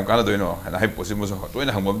ꯀꯌꯥꯝ ꯀꯥꯟꯅꯗꯣꯏꯅꯣ ꯍꯥꯏꯅ ꯍꯥꯏꯕ ꯄꯣꯠꯁꯤ ꯃꯣꯏꯁꯨ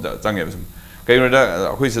ꯇꯣꯏꯅ ꯍꯪꯕ ꯑꯃ ꯆꯪꯉꯦꯕ ꯁꯨꯝ ꯀꯩꯒꯤꯅꯣꯗ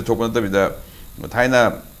ꯑꯩꯈꯣꯏꯁꯤꯗ ꯊꯣꯛꯄ ꯅꯠꯇꯕꯤꯗ ꯊꯥꯏꯅ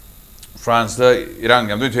ꯐ꯭ꯔꯥꯟꯁꯇ ꯏꯔꯥꯡ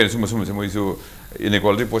ꯌꯥꯝ ꯇꯣꯏꯅ ꯊꯣꯛꯑꯦ ꯁꯨꯝꯕꯁꯦ ꯃꯣꯏꯁꯨ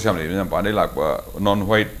ꯏꯟꯏꯀ꯭ꯋꯥꯂꯤꯇꯤ ꯄꯣꯠꯁ ꯌꯥꯝ ꯂꯩꯕꯅꯤꯅ ꯃꯄꯥꯟꯗꯩ ꯂꯥꯛꯄ ꯅꯣꯟ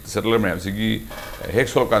ꯍ꯭ꯋꯥꯏꯠ ꯁꯦꯇꯂꯔ ꯃꯌꯥꯝꯁꯤꯒꯤ ꯍꯦꯛ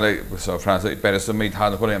ꯁꯣꯛꯂꯀꯥꯟꯗ ꯐ꯭ꯔꯥꯟꯁꯇ ꯄꯦꯔꯤꯁꯇ ꯃꯩ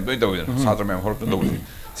ꯊꯥꯗ ꯈꯣꯠꯅ ꯌꯥꯝ ꯇꯣꯏꯅ ꯇꯧꯋꯤꯗꯅ ꯁꯥꯇ꯭ꯔ ꯃꯌꯥꯝ ꯍꯧꯔꯛꯇꯅ ꯇꯧꯕꯁꯤ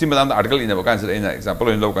ꯁꯤ ꯃꯇꯥꯡꯗ ꯑꯥꯔꯇꯤꯀꯜ ꯏꯅꯕ ꯀꯥꯟꯁꯤꯗ ꯑꯩꯅ ꯑꯦꯛꯖꯥꯝꯄꯜ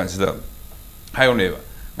ꯑꯣꯏꯅ ꯂꯧꯕ ꯀꯥꯟꯁꯤꯗ ꯍꯥꯏꯌꯣꯅꯦꯕ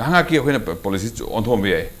ꯉꯥꯏꯍꯥꯛꯀꯤ ꯑꯩꯈꯣꯏꯅ ꯄꯣꯂꯤꯁꯤ ꯑꯣꯟꯊꯣꯛꯑꯝꯕ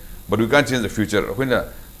ꯌꯥꯏ but we can't change the future ꯑꯩꯈꯣꯏꯅ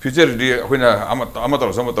ꯐ꯭ꯌꯨꯆꯔꯗꯤ ꯑꯩꯈꯣꯏꯅ ꯑꯃ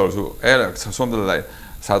ꯇꯧꯔꯁꯨ ꯁꯣꯝꯗ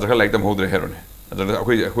ꯁꯥꯇ꯭ꯔ ꯈꯔ ꯂꯥꯏꯔꯤꯛ ꯇꯝꯍꯧꯗ꯭ꯔꯦ ꯍꯥꯏꯔꯣꯅꯦ ꯑꯗꯨꯅ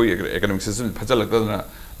ꯑꯩꯈꯣꯏ ꯑꯦꯀꯥꯗꯦꯃꯤꯛ ꯁꯤꯁꯇꯦꯝ ꯐꯠꯆꯜꯂꯛꯇꯗꯅ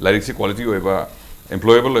ꯂꯥꯏꯔꯤꯛꯁꯤ ꯀ꯭ꯋꯥꯂꯤꯇꯤ ꯑꯣꯏꯕ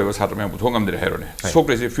employable ꯑꯣꯏꯕ ꯁꯥꯇ꯭ꯔ ꯃꯌꯥꯝ ꯄꯨꯊꯣꯛ ꯉꯝꯗ꯭ꯔꯦ ꯍꯥꯏꯔꯣꯅꯦ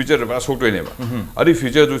ꯁꯣꯛꯇ꯭ꯔꯤꯁꯤ ꯐ꯭ꯌꯨꯆꯔꯗ ꯄꯨꯔꯥ ꯁꯣꯛꯇꯣꯏꯅꯦꯕ ꯑꯗꯨꯒꯤ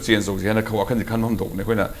ꯐ꯭ꯌꯨꯆꯔꯗꯨ ꯆꯦꯟꯖ ꯇꯧꯁꯤ ꯍꯥꯏꯅ ꯋꯥꯈꯜꯁꯦ ꯈꯟꯕ ꯑꯃ ꯊꯣꯛꯄꯅꯦ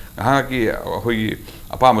ꯑꯩꯈꯣꯏꯅ ꯉꯥꯏꯍꯥꯛꯀꯤ ꯑꯩꯈꯣꯏꯒꯤ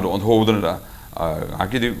ꯑꯄꯥꯝꯕꯗꯣ ꯑꯣꯟꯊꯣꯛꯍꯧꯗꯅ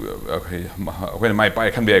ꯉꯥꯏꯍꯥꯛꯀꯤꯗꯤ ꯑꯩꯈꯣꯏꯅ ꯃꯥꯏ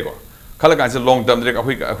ꯄꯥꯛꯑꯦ ꯈꯟꯕ ꯌꯥꯏꯀꯣ ꯈꯜꯂ ꯀꯥꯟꯁꯤꯗ ꯂꯣꯡ ꯇꯔꯝꯗ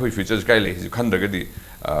ꯑꯩꯈꯣꯏ ꯐ꯭ꯌꯨꯆꯔꯁꯤ ꯀꯥꯏ ꯂꯩ ꯈꯟꯗ꯭ꯔꯒꯗꯤ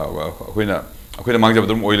ꯑꯩꯈꯣꯏꯅ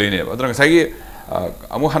ꯃꯥꯡꯖꯕꯗ ꯑꯗꯨꯝ ꯑꯣꯏ ꯂꯩꯅꯦꯕ ꯑꯗꯨꯅ ꯉꯁꯥꯏꯒꯤ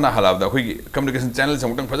ꯑꯃꯨꯛ ꯍꯜꯂꯛꯑꯕꯗ ꯑꯩꯈꯣꯏꯒꯤ ꯀꯝꯃꯨꯅꯤꯀꯦꯁꯟ ꯆꯦꯅꯦꯜꯁꯦ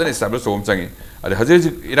ꯑꯃꯨꯛꯇꯪ ꯐꯖꯅ ꯏꯁꯇꯥꯕ꯭ꯂꯤꯁ ꯇꯧꯕ ꯑꯃ ꯆꯪꯉꯤ ꯑꯗꯩ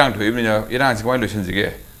ꯍꯧꯖꯤꯛ ꯏꯔꯥꯡ ꯊꯣꯛꯏꯕꯅꯤꯅ ꯏꯔꯥꯡꯁꯤ ꯀꯃꯥꯏꯅ ꯂꯣꯏꯁꯤꯟꯁꯤꯒꯦ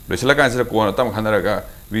ꯂꯣꯏꯁꯤꯜꯂꯀꯥꯟꯁꯤꯗ ꯀꯣꯟꯅ ꯇꯞꯅ ꯈꯟꯅꯔꯒ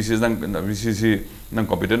VCC ꯅꯪ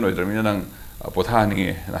ꯀꯣꯝꯄꯤꯇꯦꯟ ꯑꯣꯏꯗ꯭ꯔꯕꯅꯤꯅ ꯅꯪ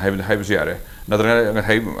ꯄꯣꯊꯥꯍꯟꯅꯤꯡꯉꯦ ꯍꯥꯏꯕꯁꯨ ꯌꯥꯔꯦ ꯅꯠꯇ꯭ꯔꯒꯅ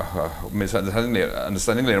ꯉꯁꯥꯏ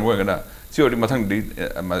ꯑꯟꯗꯔꯁꯇꯦꯟꯗꯤꯡ ꯂꯩꯔꯝꯕ ꯑꯣꯏꯔꯒꯅ ꯁꯤ ꯑꯣꯏꯔꯗꯤ ꯃꯊꯪꯗꯤ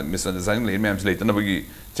ꯃꯤꯁꯑꯟꯗꯔꯁꯇꯦꯟꯗꯤꯡ ꯂꯩꯔꯤ ꯃꯌꯥꯝꯁꯤ ꯂꯩꯇꯅꯕꯒꯤ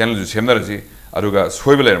ꯆꯦꯅꯦꯜꯁꯨ ꯁꯦꯝꯅꯔꯁꯤ ꯑꯗꯨꯒ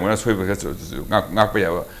ꯁꯣꯏꯕ ꯂꯩꯔꯝꯒꯅ ꯁꯣꯏꯕ ꯉꯥꯛꯄ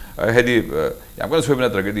ꯌꯥꯕ ꯍꯥꯏꯗꯤ ꯌꯥꯝ ꯀꯟꯅ ꯁꯣꯏꯕ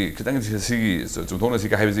ꯅꯠꯇ꯭ꯔꯒꯗꯤ ꯈꯤꯇꯪ ꯁꯤꯒꯤ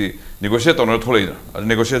ꯆꯨꯝꯊꯣꯛꯅꯁꯤꯒ ꯍꯥꯏꯕꯁꯤ ꯅꯦꯒꯣꯁꯤꯌꯦꯠ ꯇꯧꯅꯔ ꯊꯣꯛꯂꯛꯏꯗꯅ ꯑꯗꯨ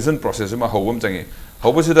ꯅꯦꯒꯣꯁꯤꯌꯦꯁꯟ ꯄ꯭ꯔꯣꯁꯦꯁ ꯑꯃ ꯍꯧꯕ ꯑꯃ ꯆꯪꯉꯤ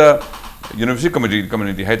ꯍꯧꯕꯁꯤꯗ ꯌꯨꯅꯤꯚꯔꯁꯤꯇꯤ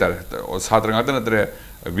ꯀꯝꯃꯨꯅꯤꯇꯤ ꯍꯥꯏꯇꯥꯔꯦ ꯁꯥꯇ꯭ꯔ ꯉꯥꯛꯇ ꯅꯠꯇ꯭ꯔꯦ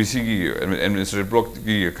VCꯒꯤ ꯑꯦꯗꯃꯤꯅꯤꯁꯇ꯭ꯔꯦꯇꯤቭ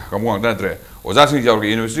ꯕ꯭ꯂꯣꯛꯀꯤ ꯀꯥꯡꯕꯨ ꯉꯥꯛꯇ ꯅꯠꯇ꯭ꯔꯦ ꯑꯣꯖꯥꯁꯤꯡ ꯌꯥꯎꯔꯒ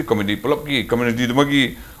ꯌꯨꯅꯤꯚꯔꯁꯤꯇꯤ ꯀꯝꯃꯨꯅꯤꯇꯤ ꯄꯨꯂꯞꯀꯤ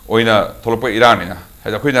ꯀꯝꯃꯨꯅꯤꯇꯤꯗꯨꯃꯒꯤ ꯑꯣꯏꯅ ꯊꯣꯛꯂꯛꯄ ꯏꯔꯥꯡꯅꯤꯅ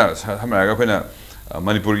ꯍꯥꯏꯗꯤ ꯑꯩꯈꯣꯏꯅ ꯁꯝꯅ ꯍꯥꯏꯔꯒ ꯑꯩꯈꯣꯏꯅ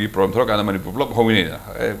ꯃꯅꯤꯄꯨꯔꯒꯤ ꯄ꯭ꯔꯣꯕ꯭ꯂꯦꯝ ꯊꯣꯛꯂꯛꯀꯥꯟꯗ ꯃꯅꯤꯄꯨꯔ ꯄꯨꯂꯞ ꯍꯧꯃꯤꯟꯅꯩꯗꯅ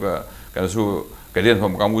ꯀꯩꯅꯣꯁꯨ ꯀꯩꯊꯦꯜ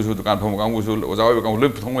ꯐꯝꯕ ꯀꯥꯡꯕꯨꯁꯨ ꯗꯨꯀꯥꯟ ꯐꯝꯕ ꯀꯥꯡꯕꯨꯁꯨ ꯑꯣꯖꯥ ꯑꯣꯏꯕ ꯀꯥꯡꯕꯨ ꯂꯣꯏ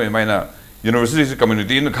ꯄꯨꯊꯣꯛꯅꯩ ꯑꯗꯨꯃꯥꯏꯅ ꯌꯨꯅꯤꯚꯔꯁꯤꯇꯤꯁꯤ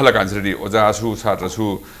ꯀꯝꯃꯨꯅꯤꯇꯤꯅ ꯈꯜꯂ ꯀꯥꯟꯁꯤꯗꯗꯤ ꯑꯣꯖꯥꯁꯨ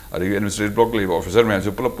ꯁꯥꯇ꯭ꯔꯁꯨ ꯑꯗꯒꯤ ꯑꯦꯗꯃꯤꯅꯤꯁꯇ꯭ꯔꯦꯇꯤቭ ꯕ꯭ꯂꯣꯛ ꯂꯩꯕ ꯑꯣꯐꯤꯁꯔ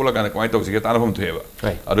ꯃꯌꯥꯝꯁꯨ ꯄꯨꯜꯂꯀꯥꯟꯗ ꯀꯃꯥꯏꯅ ꯇꯧꯁꯤꯒꯦ ꯇꯥꯟꯅꯐꯝ ꯊꯣꯛꯑꯦꯕ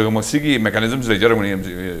ꯑꯗꯨꯒ ꯃꯁꯤꯒꯤ ꯃꯦꯀꯥꯅꯤꯖꯝꯁꯨ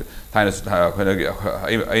ꯂꯩꯖꯔꯝꯒꯅꯤ ꯊꯥꯏꯅ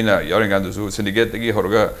ꯑꯩꯅ ꯌꯥꯎꯔꯤꯀꯥꯟꯗꯁꯨ ꯁꯤꯟꯗꯤꯀꯦꯠꯇꯒꯤ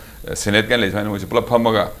ꯍꯧꯔꯒ ꯁꯦꯅꯦꯠ ꯀꯥꯏꯅ ꯂꯩ ꯁꯨꯃꯥꯏꯅ ꯃꯣꯏꯁꯨ ꯄꯨꯂꯞ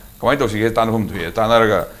ꯐꯝꯃꯒ ꯀꯃꯥꯏꯅ ꯇꯧꯁꯤꯒꯦ ꯇꯥꯟꯅꯐꯝ ꯊꯣꯛꯑꯦ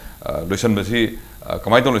ꯇꯥꯟꯅꯔꯒ ꯂꯣꯏꯁꯤꯟꯕꯁꯤ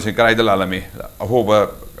ꯀꯃꯥꯏꯅ ꯇꯧꯅꯁꯤ ꯀꯗꯥꯏꯗ ꯂꯥꯜꯂꯝꯃꯤ ꯑꯍꯣꯕ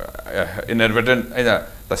ꯏꯟꯑꯦꯗꯚꯔꯇꯦꯟ ꯑꯩꯅ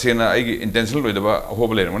ꯇꯁꯦꯡꯅ ꯑꯩꯒꯤ ꯏꯟꯇꯦꯟꯁꯅꯦꯜ ꯑꯣꯏꯗꯕ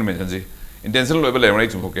ꯑꯍꯣꯕ ꯂꯩꯔꯝꯒꯅꯤ ꯃꯦꯟꯁꯟꯁꯤ ꯏꯟꯇꯦꯟꯁꯅꯦꯜ ꯑꯣꯏꯕ ꯂꯩꯔꯝꯒꯅꯤ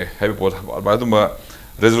ꯑꯩ ꯆꯨꯝꯊꯣꯛꯀꯦ ꯍꯥꯏꯕ ꯄꯣꯠ ꯑꯗꯨꯝꯕ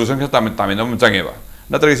ꯔꯦꯖꯣꯂꯨꯁꯟ ꯈꯔ ꯇꯥꯃꯤꯟꯅꯕ ꯑꯃ ꯆꯪꯉꯦꯕ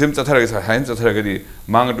ꯅꯠꯇ꯭ꯔꯒ ꯁꯤꯝ ꯆꯠꯊꯔꯒꯗꯤ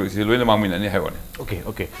ꯃꯥꯡꯒꯗꯣꯏꯁꯤ ꯂꯣꯏꯅ ꯃꯥꯡꯃꯤꯟꯅꯅꯤ ꯍꯥꯏꯕꯅꯤ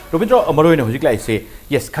ꯑꯣꯀꯦ ꯔꯣꯕꯤꯟꯗ꯭ꯔꯣ ꯃꯔꯨꯑꯣꯏꯅ ꯍꯧꯖꯤꯛ ꯂꯥꯛꯏꯁꯦ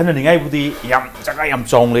ꯌꯦꯁ ꯈꯟꯅꯅꯤꯡꯉꯥꯏꯕꯨꯗꯤ ꯌꯥꯝ ꯖꯒꯥ ꯌꯥꯝ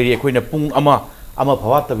ꯆꯥꯎꯅ ꯂꯩꯔꯤ ꯑꯩꯈꯣꯏꯅ ꯄꯨꯡ ꯑꯃ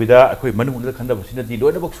ꯐꯥꯎꯠꯇꯕꯤꯗ ꯑꯩꯈꯣꯏ ꯃꯅꯨꯡꯗ ꯈꯟꯅꯕꯁꯤꯅꯗꯤ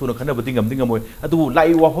ꯂꯣꯏꯅꯃꯛ ꯁꯨꯅ ꯈꯟꯅꯕꯗꯤ ꯉꯝꯃꯣꯏ ꯑꯗꯨꯕꯨ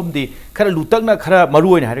ꯂꯥꯛꯏꯕ ꯋꯥꯐꯝꯗꯤ ꯈꯔ ꯂꯨꯇꯛꯅ ꯈꯔ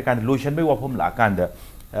ꯃꯔꯨꯑꯣꯏꯅ ꯍꯥꯏꯔꯀꯥꯟꯗ ꯂꯣꯏꯁꯤꯟꯕꯒꯤ ꯋꯥꯐꯝ ꯂꯥꯛꯑꯀꯥꯟꯗ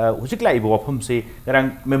ꯍꯧꯖꯤꯛ ꯂꯥꯛꯏꯕ ꯋꯥꯐꯝꯁꯤ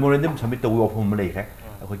ꯉꯔꯥꯡ ꯃꯦꯃꯣꯔꯦꯟꯗꯝ ꯁꯕꯃꯤꯠ ꯇꯧꯕꯒꯤ ꯋꯥꯐꯝ ꯑꯃ ꯂꯩꯈ꯭ꯔꯦ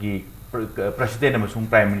ꯑꯩꯈꯣꯏꯒꯤ ꯄ꯭ꯔꯁꯤꯗꯦꯟ ꯑꯃꯁꯨꯡ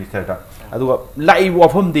ꯄ꯭ꯔꯥꯏꯝ ꯃꯤꯅꯤꯁꯇꯔꯗ ꯑꯗꯨꯒ ꯂꯥꯛꯏꯕ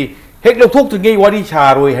ꯋꯥꯐꯝꯗꯤ ꯍꯦꯛ ꯂꯧꯊꯣꯛꯇ꯭ꯔꯤꯉꯩ ꯋꯥꯔꯤ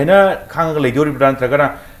ꯁꯥꯔꯣꯏ ꯍꯥꯏꯅ ꯈꯪꯉꯒ ꯂꯩꯗꯣꯔꯤꯕ꯭ꯔꯥ ꯅꯠꯇ꯭ꯔꯒꯅ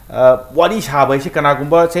ꯋꯥꯔꯤ ꯁꯥꯕ ꯍꯥꯏꯁꯤ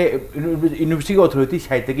ꯀꯅꯥꯒꯨꯝꯕ ꯁꯦ ꯌꯨꯅꯤꯚꯔꯁꯤꯇꯤ ꯑꯣꯊꯣꯔꯤꯇꯤ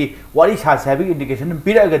ꯁꯥꯏꯠꯇꯒꯤ ꯋꯥꯔꯤ ꯁꯥꯁꯦ ꯍꯥꯏꯕꯒꯤ ꯏꯟꯗꯤꯀꯦꯁꯟ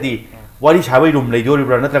ꯄꯤꯔꯛꯑꯒꯗꯤ ꯋꯥꯔꯤ ꯁꯥꯕꯒꯤ ꯔꯨꯝ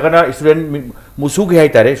ꯂꯩꯗꯣꯔꯤꯕ꯭ꯔꯥ ꯅꯠꯇ꯭ꯔꯒꯅ ꯁ꯭ꯇꯨꯗꯦꯟ ꯃꯨꯁꯨꯒꯤ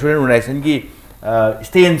ꯍꯥꯏꯇꯥꯔꯦ student ꯑꯣꯔꯒꯅꯥꯏꯖꯦꯁꯟꯒꯤ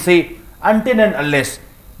ꯁ꯭ꯇꯦꯟꯁꯦ until and unless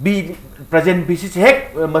present BCC hek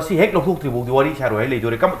masi hek lok thuk thibog wari charo hai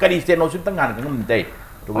leidore kam kari state no sum tang gan ngam dai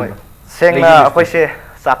sengna akoi se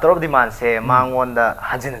chapter of demand se mangon da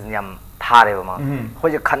hajin yam thare ba ma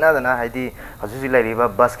khoi je khana da na haidi haji lai riba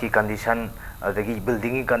bus ki condition adagi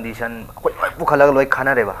building ki condition akoi pu khala loi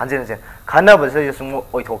khana re ba hajin se khana ba se sum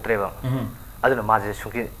oi thok tre ba aduna ma je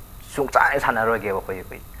sung chai sana ro ge ba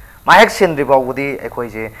koi ma hek sin ri ba udi akoi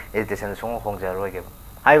je education sung hong ja ro ge ba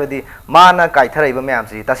हाइबदी माना काइथराइबा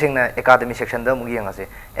म्यामसि तसिंगना academic section दा मुगी यंगासे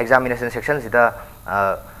examination section सिदा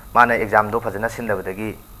माना exam दो फजना सिंदबदगी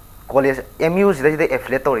college MU सिदा सिदा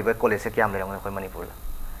affiliate तौरिबा college से क्याम लेरंग कोइ मणिपुर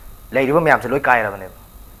लेरिबा म्यामसे लोइ काइराबने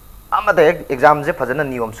अमदा एग्जाम से फजना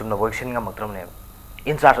नियम Sumana वर्कशन ngमक्त्रमने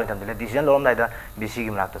in charge ओइथमदिले decision Loram दाइदा BC गी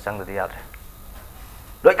मनाक्ता संगदि याद्रे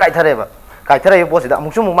लोइ काइथराइबा पोसिदा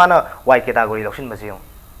अमुक्सु माना वाइ category Luxon बसियो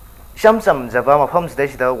some java mafam sida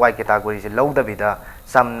sida y category se lawdabida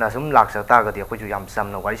samna sum laksa tagadi akhoi ju yam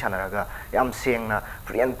samna wari sanaraga yam sengna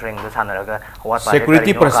free and frank da sanaraga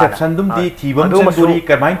security perception dum di thibam sanduri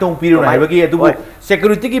kamain tong piru na habagi adubu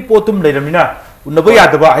security ki potum leiramina unaba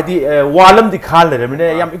yadaba hadi walam di khal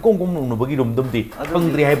leiramina yam ikong kong unabagi rum dum di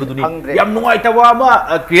khangdri haibaduni yam nungai tawa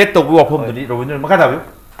ma create to wafam duni robindro maka dabu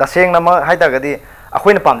tasengna ma haidagadi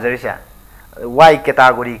akhoi na pamjari se y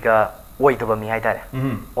category ka ओइ तब मी हाइतारे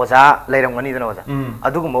ओजा लेरंगनी दन ओजा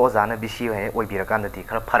अदुगुम ओजा न BC हे ओइ बिरकांदति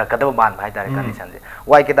खर फरकदब मान हाइतारे condition जे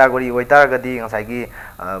वाइ category ओइ तारगदी ngसाइगी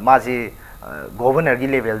माजी गवर्नर गी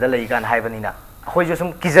लेवल दा लई कान हाइबनिना अखोइ जो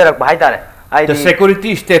सुम किजरक हाइतारे the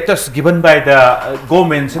security status given by the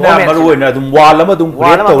government sina maru oina dum wall ama dum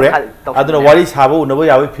create tawre aduna wari sabo unabo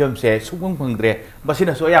yawi film se sukung phangdre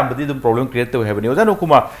basina so ayambadi dum problem create taw hebani ojano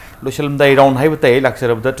kuma losalam dai round haiba tai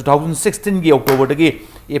laksaram da 2016 gi October dagi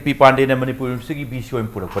AP Pandey na Manipur University gi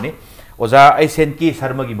BCOM purakpani oja Aisen ki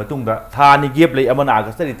Sharma gi matungda thani gap lei amana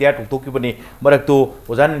August retire tok ki bani marakto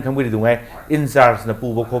ojan khangbi dungai in charge na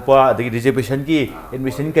puba khopa adagi reservation ki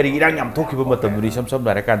admission kari irang yam thok ki matam ni sam sam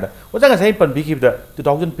dara kanda oja ga sai pan bi ki da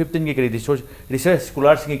 2015 gi kari research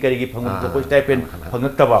scholars gi kari gi phangum ko stipend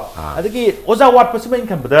phangak taba adagi oja wat pasima in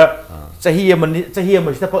kan bada chahi amani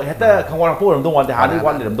sta heta khangwara po ram dong wal de hani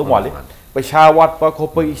wal ram dong wal paisa wat pa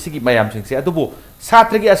khopa isigi mayam sing se adubu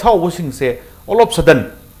satra gi asau bo sing se all of sudden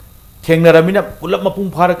Tengnaramina pulap mapung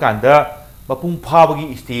phara kanda mapung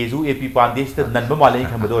phabagi stage u AP Pandey sta nanba malai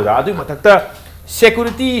khambado ja adu mathakta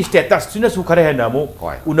security status tuna su khare hena mo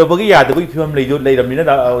unabagi yadabagi phim leiramina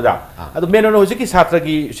da ja adu meno no hojiki satra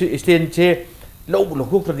gi stain che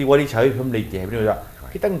lok tradi wari chai phim leite hebni ja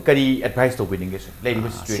kitang kari advice to bining ge leiri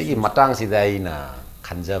situation sigi matang sida ina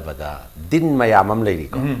khanja bada din mayamam leiri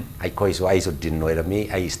ko ai koi so ai so din noirami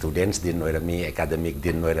ai students din noirami academic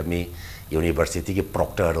din noirami University ki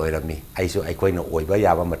proctor oirami aisu ai koina oiba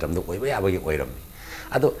yaba matam do oiba yaba gi oirami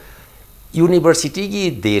ado university gi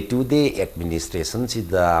day to day administration si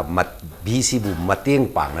da mat BC bu mateng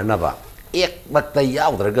pangna ba ek bakta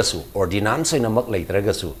yaudra su ordinance ina mak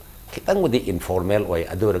leitraga su kitang mudi informal oi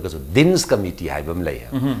ado raga su dins committee haibam lay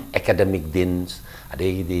academic dins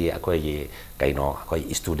adegi di akoi gi kaino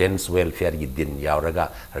akoi students welfare gi din yauraga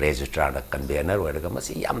registrar da convener oiraga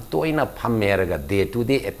masi yam toina phammeraga day to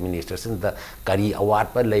day administration da kari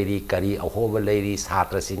award pa leiri kari ahoba leiri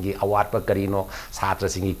satra singi award pa kari no satra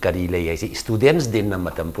singi kari lei ai students din na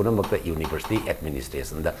matam puna makta university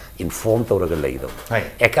administration da inform toraga leido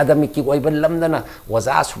academic ki oiban lamdana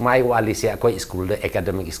waza sumai wali se akoi school da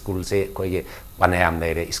academic school se koi panayam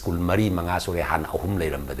leire school mari manga sore han ahum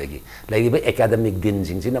leiram badagi leiri ba academic din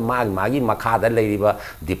sing sina magi makha da leiriba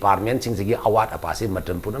department sing sigi award apase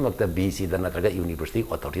matam puna makta BC da natraga university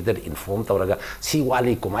authority da inform tawraga si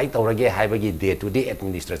wali kumai tawrage haibagi day to day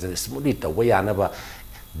administration smoothly tawba yana ba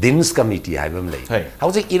dins committee haibam lei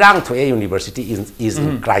hauji irang thoe university is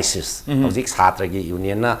in crisis hauji chhatra gi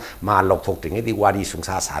union na ma lokthok tinge di wari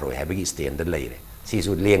sungsa saroi haibagi stand da leire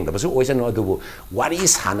sisu leng da basu oisan no dubu wari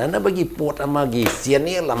sana na bagi pot amagi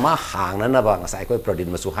channel ama hangna na ba ngasai koi Pradip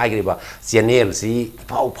masu haigri ba channel si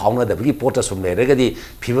phau na da bagi pot sum le ga di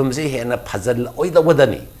phibam si he na phajal oi da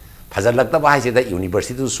wadani phajal lakta ba hai se da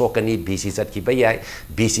university tu sokani BC chat ki ba yai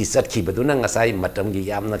BC chat ki baduna ngasai matam gi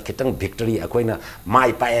yamna kitang victory akoina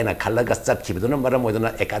mai pa na khalaga chat ki baduna maram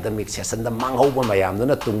oiduna academic session da manghau ba mayam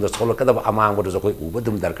na tung da solaka da amang ba do koi uba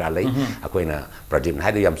dum darkar lai akoina Pradip na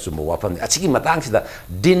hai yam sumo wafam achigi matang sida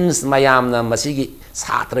dins mayam na masigi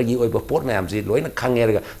satra gi oiba pot mayam si loina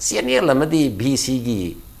khangeraga senior lamadi BC gi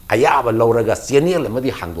ayaba loraga senior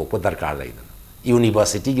lamadi hangdo po darkar lai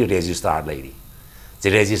university gi registrar lai the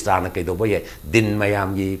registrar na kai do boy din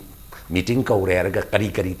mayam gi meeting ko rega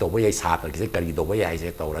kari to boy satra gi kari do boy ai se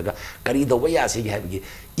tawraga kari do boy asi gi habi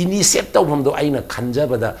initiate to bom do aina khanja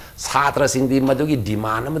bada satra sing di madugi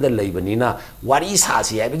demand amada leibanina wari sa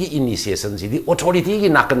si habi gi initiation si di authority gi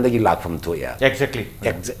nakan da gi lakfam to ya exactly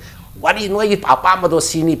wari noi gi papa mado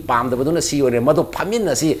sini pam da baduna si ore mado phamin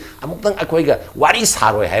na si amuk tang akoi ga wari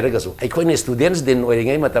saroi hairaga su akoi ne students din oi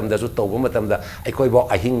ngai matam da su to bo matam da akoi bo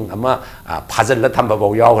ahing ama phajal la thamba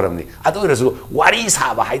bo yaw gram ni adu ra su wari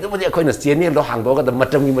sa ba haidu bodi akoi na channel do hang bo ga da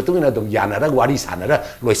matam gi matung na dum yana ra wari sa na ra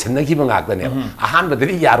loisan na gi ba ngak da ne ahan ba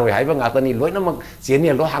dri yaroi hai ba ngak da ni loina mak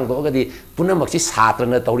channel do hang bo ga di puna mak si satra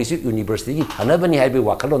na tawri su university gi phana bani hai bi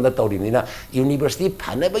wakhalon da tawri ni na university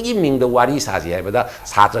phana ba gi ming da wari sa si hai ba da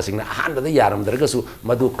satra sing ahan da yaram dargasu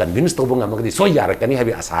madu convince to bunga magdi so yarakani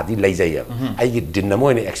habi asadi leijaya ai gi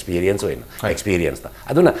dinamo ne experience ta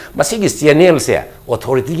aduna masigi channel se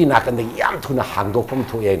authority gi nakan de yam thuna hangdo pom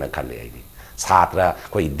thoya na khale ai satra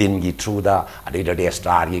koi din gi through da adai da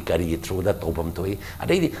star gi kari gi through da topam thoi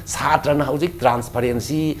adai di satra na hauji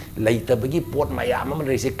transparency leita bagi pot mayam am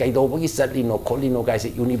rese kaido bagi sadli no kholi no kai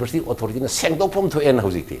se university authority na sengdo pom thoya na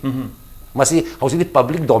hauji ti masi hausi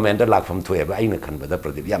public domain da lakfam thoe ba aina khan bada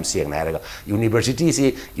Pradip yam siang na raga university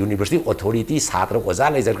si university authority satra oza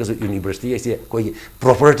lejar ka university si koi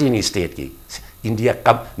property ni state ki India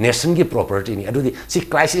kap nation ki property ni adu di si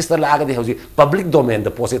crisis da laga di hausi public domain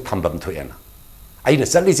da pose thambam thoe na ꯑꯩꯅ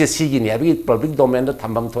ꯆꯠꯂꯤꯁꯦ ꯁꯤꯒꯤꯅꯤ ꯍꯥꯏꯕꯒꯤ public ꯗꯣꯃꯦꯟꯗ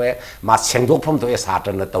ꯊꯝꯐꯝ ꯊꯣꯛꯑꯦ ꯃꯥ ꯁꯦꯡꯗꯣꯛꯐꯝ ꯊꯣꯛꯑꯦ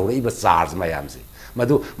ꯁꯥꯇ꯭ꯔꯅ ꯇꯧꯔꯛꯏꯕ charge ꯃꯌꯥꯝꯁꯦ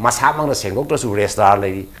ꯃꯗꯨ ꯃꯁꯥꯃꯛꯅ ꯁꯦꯡꯗꯣꯛꯇ꯭ꯔꯁꯨ ꯔꯦꯖꯤꯁꯇ꯭ꯔꯥꯔ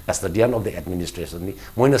ꯂꯩꯔꯤ ꯀꯁꯇꯗꯤꯌꯟ ꯑꯣꯐ ꯗ ꯑꯦꯗꯃꯤꯅꯤꯁꯇ꯭ꯔꯦꯁꯟꯅꯤ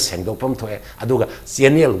ꯃꯣꯏꯅ ꯁꯦꯡꯗꯣꯛꯐꯝ ꯊꯣꯛꯑꯦ ꯑꯗꯨꯒ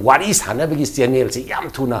ꯆꯦꯅꯦꯜ ꯋꯥꯔꯤ ꯁꯥꯟꯅꯕꯒꯤ ꯆꯦꯅꯦꯜꯁꯤ ꯌꯥꯝ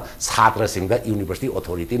ꯊꯨꯅ ꯁꯥꯇ꯭ꯔꯁꯤꯡꯗ ꯌꯨꯅꯤꯚꯔꯁꯤꯇꯤ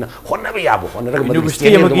ꯑꯣꯊꯣꯔꯤꯇꯤꯅ ꯍꯣꯠꯅꯕ ꯌꯥꯕ ꯍꯣꯠꯅꯔꯒ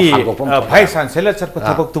ꯌꯨꯅꯤꯚꯔꯁꯤꯇꯤ ꯑꯃꯒꯤ ꯚꯥꯏꯁ ꯆꯥꯟꯁꯦꯂꯔ ꯆꯠꯄ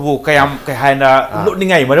ꯊꯕꯛꯇꯨꯕꯨ ꯀꯌꯥꯝ ꯀꯩ ꯍꯥꯏꯅ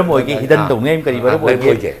ꯂꯣꯠꯅꯤꯡꯉꯥꯏ ꯃꯔꯝ ꯑꯣꯏꯒꯦ ꯍꯤꯗꯟ ꯇꯧꯅꯤꯡꯉꯥꯏ ꯀꯔꯤ ꯃꯔꯝ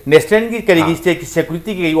ꯑꯣꯏꯒꯦ ꯅꯦꯁꯅꯦꯜꯒꯤ ꯀꯔꯤꯒꯤ ꯁ꯭ꯇꯦꯠꯀꯤ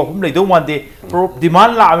ꯁꯦꯀ꯭ꯌꯨꯔꯤꯇꯤꯒꯤ ꯀꯩ ꯋꯥꯐꯝ ꯂꯩꯗꯧ ꯃꯥꯟꯗꯦ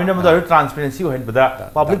ꯗꯤꯃꯥꯟ ꯂꯥꯛꯑꯕꯅꯤꯅ ꯃꯗꯨ ꯇ꯭ꯔꯥꯟꯁꯄꯦꯔꯦꯟꯁꯤ ꯑꯣꯏꯍꯟꯕꯗ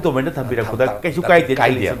ꯄꯕ꯭ꯂꯤꯛ ꯗꯣꯃꯦꯟꯗ ꯊꯝꯕꯤꯔꯛꯄꯗ ꯀꯩꯁꯨ ꯀꯥꯏꯗꯦ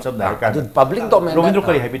ꯁꯝꯅ ꯍꯥꯏꯔꯀꯥꯟꯗ ꯄꯕ꯭ꯂꯤꯛ ꯗꯣꯃꯦꯟ ꯔꯣꯕꯤꯟꯗ꯭ꯔꯣ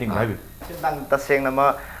ꯀꯔꯤ ꯍꯥꯏꯕꯤꯅꯤꯡꯕ ꯍꯥꯏꯕꯤꯌꯨ तसेंग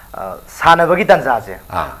सानबगी तंजासे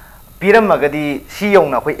पीरमगदी सी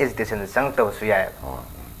यौना अखोई एजुकेशन चंगतबसु याय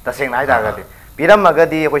तसेंग हाइदागदी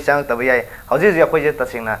पीरमगदी अखोई चंगतब याय हौजी हौजी अखोई जे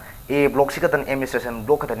तसेंगना ए block सिकतन administration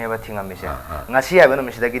block खतनेबा थिंगामिसे ngasi हाइबा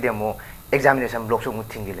नमिसदगी देमो examination block सु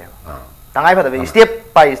थिंगिले तंगाई फदबे स्टेप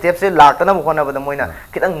बाय स्टेप से लाक्तना होनबद मोइना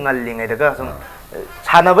खितंग ngaliङैदगा सम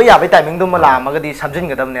सानब याबै टाइमिंग दुम लामगदी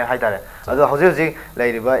समजिनगदबने हाइतारे अदो हौजी हौजी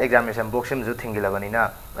लैरिबा एग्जामिनेशन ब्लॉक सिमजु थिंगिलबनिना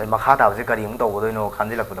मखा ताबसे करी मु तौबदोइनो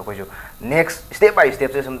खानजिलकपदा कोइजु नेक्स्ट स्टेप बाय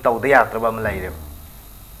स्टेप से सम तौदे यात्रबा म लैरे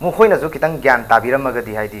मुखोइनाजु खितंग ज्ञान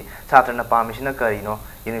ताबिरमगदी हाइदि छात्रना पामिसिना करिनो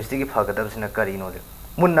यूनिवर्सिटी की फगदबसिना करिनो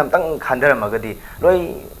मुन्नमतंग खानदरमगदी लोइ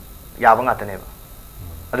याबा ngaतनेबा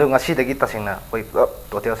अदो ngasi तसेंगना कोइ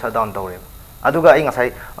टोटल शटडाउन तौरेबा अदुगा आई ngасai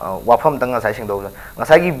वाफम तंग ngасai सिंगदौ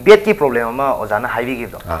ngасai की बेड की प्रॉब्लम अमा ओजाना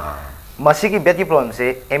हाइबिगिबो मसीगी बेड की प्रॉब्लम से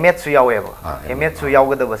एमएच सु यावेबो एमएच सु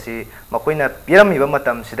यावगदबसी मकोइना पिरमिबा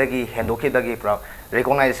मतम सिदगी हेंदोखिदगी प्रा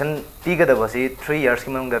रिकॉग्नाइजेशन पीगदबसी 3 इयर्स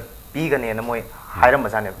की मंग पीगने न मोय हाइरम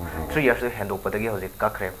बजाने 3 इयर्स हेंदोपदगी हौजे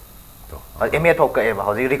कखरे एमए थोक कएबा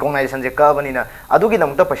हौजे रिकॉग्नाइजेशन जे कबनिना अदुगी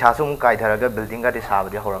नमता पैसा सु काइधरगा बिल्डिंग गादी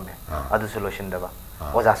साबदि हौरमे अदु सोल्यूशन दबा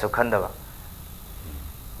ओजासु खंदबा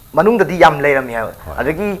मनुंगदि याम लेरमी है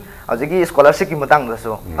अदगी अदगी स्कॉलरशिप की मतंग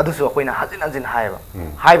दसो अदुसो अखोइना हजिन हजिन हाइबा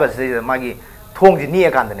हाइबा से मागी थोंगजि नि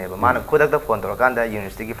एकांदनेबा माना खुदकता फोन तोरकांदा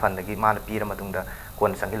यूनिवर्सिटी की फंड की माना पीर मतुंगदा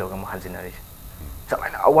कोन संगिलोगा म हजिनरि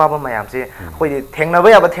समाइना अवाबा मयाम से अखोइ थेंगनबा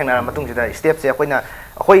याबा थेंगनारा मतुंगसिदा स्टेप से अखोइना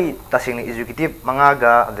अखोइ तसिंगनि एजुकेटिव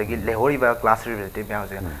मंगागा अदगी लेहोरिबा क्लास रिलेटिव याम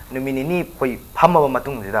से नुमिनिनि अखोइ फमबा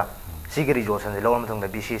मतुंगसिदा सिगी रिजोल्यूशन से लौर मतुंगदा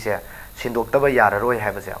बीसी से सिंदोक्तबा याररोय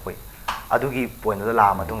हाइबसे अखोइ अदुगी पॉइंट ला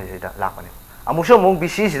मतुंग सिदा लापने अमुसो मुंग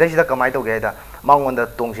बीसी सिदा कमाई तौगे दा मांगोंदा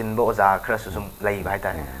तोंगसिनबो ओजा खरसु सुम लैबा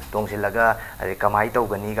हाइतारे तोंगसिलगा अरे कमाई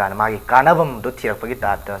तौगनी गाना मागी कानाबम दो थिरकपगी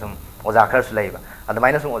ताता सुम ओजा खरसु लैबा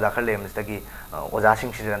अदमाइना सुम ओजा खर लेमसदगी ओजा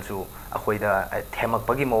सिंगसिजनसु अखोइदा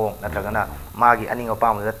थेमकपगी मोंग नत्रगना मागी अनिंग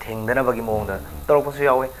पामदा थेंगदनबगी मोंगदा तौरपसु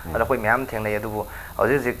यावे अदा कोइ म्याम थेंगनै अदुबो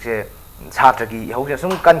हौजे जिकसे छात्र की हौजे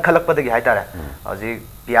सुम कन खलकपदगी हाइतारे हौजे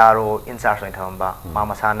पियारो इंचार्ज ओइन थमबा मा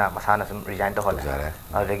मसाना सुम रिजाइन तो हले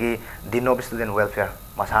अदगी दिन of student welfare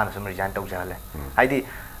मसाना sum resign तो जहले हाइदि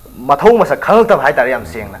मथौ मस खंगतब हाइतारे याम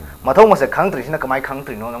सेंगना मथौ मस खंगत्रिसिना कमाई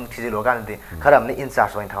खंगत्रिनो नम थिजिलो गानदि खरामने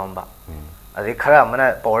इंचार्ज ओइन थमबा अदगी खरामना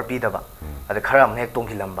पावर पीदबा अदे खरामने हेक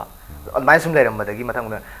तोंखिलंबा अदमाइ सुम लेरमबदगी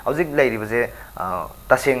मथंगना हौजिक लेरिबजे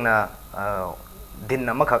तसेंगना दिन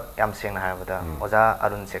अमखक याम सेंगना हायबदा ओजा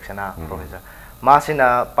अरुण सेक्शना प्रोफेसर मासिना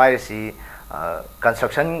पाइरसी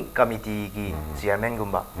कंस्ट्रक्शन कमिटी की चेयरमैन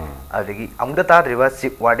गुम्बा अदगी अमुदा ताद्रिबा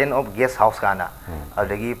chief warden of guest house काना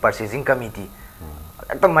अदगी परचेजिंग कमिटी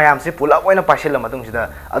एकदम मयाम से पुला ओइना पाइसिल मतुंगसिदा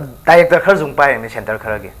डायरेक्टर खरजुंग पाइरने सेंटर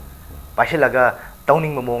खरगे पाइसिलगा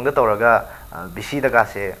तौनिंग मोंगदा तौरगा बीसी दगा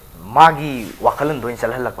से मागी वाखलन दोइन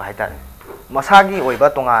चलहलक हाइतारे मसागी ओइबा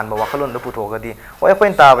तोंगान वाखलन पुथोगदी ओइ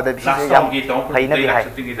कोइन ताबदा बीसी याम फैनबी हाइ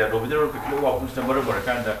रोबिंद्रो पिक्लो वाफुस नंबर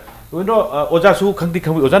बरकांदा रोबिंद्रो ओजासु खंगदि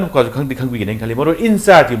खंगबी ओजानु काजु खंगदि खंगबी ने खाली मरो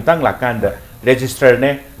इंचार्ज इमतांग लाकांदा रजिस्ट्रार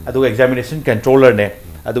ने अदुगा एग्जामिनेशन कंट्रोलर ने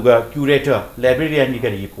अदुगा क्यूरेटर लाइब्रेरियन की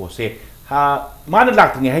करी पोसे हा मान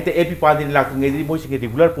लाक्तंगे हाइते एपी पादिन लाक्तंगे दि मोइसिगे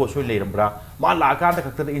रेगुलर पोस्ट होय लेरमब्रा मा लाकांदा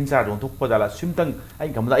खक्तद इंचार्ज ओन थोक पदाला सिमतंग आई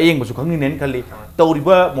गमदा अयेंग बसु खंगनिनेन खाली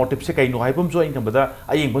तौरिबा मोटिव से कइनो हाइबम जो आई गमदा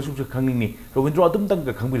अयेंग बसु खंगनिनि रोबिंद्रो अदुम तंग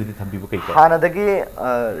खंगबिरदि थंबिबो कइ हानादगी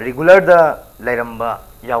रेगुलर दा लेरमबा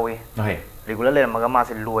यावे हाय रेगुलर लेरमगा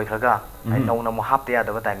मासे लोय खरगा नौना मो हापते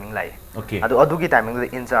यादबा timing lie okay अदुगी timing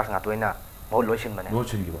the in charge ngatoina बहुत लोइसिन बने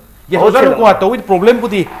लोइसिन गिबो ये होजारो को तो विद प्रॉब्लम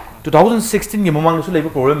बुदी 2016 गे ममांग सु लेबो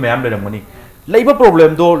प्रॉब्लम मैम लेरमनी लेबो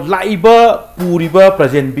प्रॉब्लम दो लाइबा पूरीबा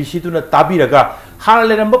प्रेजेंट बीसी तुना ताबिरगा हाना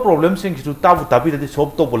लेरमबा प्रॉब्लम सिंग सु ताबु ताबिरदि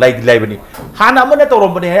सॉल्व तो बोलाई लाइबनी हाना अमने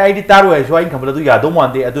तोरमबने है आईडी तारो है सो आई खमला दु यादो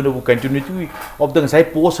मानदे अदुनबु continuity of the Sai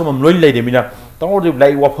post समम लोइन लाइदेमिना तोर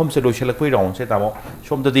लाइ वाफम से लोइसलक पै राउंड से तामो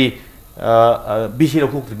सोमदि बीसी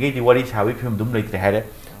लौथोक्तृगे वारी साबी फिल्म दुम लेत्रे हारे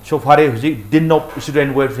सो फारे हुजिक दिन ऑफ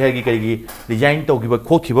स्टूडेंट वेलफेयर की करीगी डिजाइन तौगिबा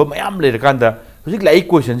खोखिबा मयाम लेरकांदा हुजिक लाइ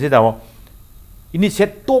क्वेश्चन से दामो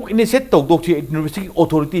इनिशिएट तौदोक सी यूनिवर्सिटी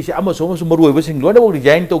अथॉरिटी से मरु ओइबसिंग लोइनबो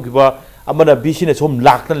design तौगिबा amana BC ne som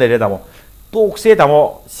laktan lere tamo tok se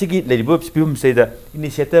tamo sigi leribo film se da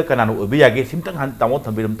initiator kanano obi yage simtang han tamo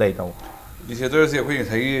thambirum tai tamo initiator se khoi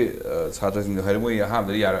sai satra sing hai mo ya ham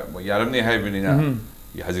da yaram ne hai bini na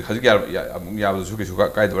ya haji ya su ke su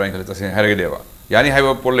kai do ran khala ta se hai ge deba yani hai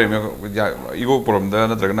ba problem ego problem da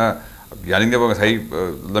na tragna yani ne ba sai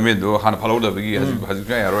lame do han follow da bi haji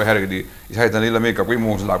ka ya ro hai ge di sai ta ni lame ka koi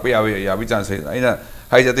mo la pa ya bi chance aina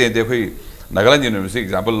hai ja te khoi Nagaland University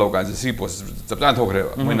example local si post chaptan thok re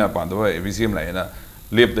moina pando ABCM la na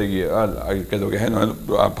lep de ye ai ka do ge hen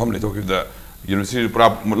pham le thok da university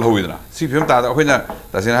pra lowidna si phim ta da khoina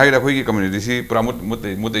ta sin hai da khoi ki community si pra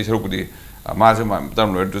mut saru kudi ma se ma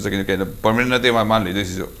tam lo to sakin ke permanent te ma le de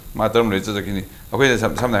si ma tam le cha sakin khoi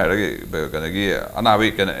sam na ha ge ka gi ana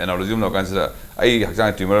bi ka analogy lo kan sa ai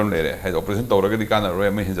hakjang tumor le re hai operation to ra ge di kan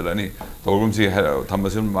ro ma hin jala ni to rum si tham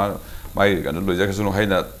basim ma mai kan lo ja ka sunu hai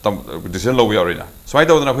na tam decision lo ya ri na swai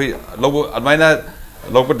to na khoi lo admaina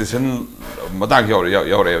lo ko decision ma ta ya re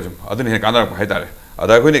adun he kan ra hai ta re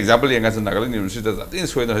ada khoi example yang kan Nagaland University da tin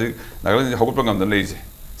swai na Nagaland hokut program da le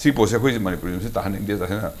si po se khoi Manipur University ta han india da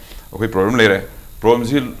na khoi problem le re problem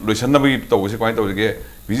si lo san na bi to se kwai to ge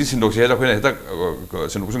visi sin dok se da khoi na ta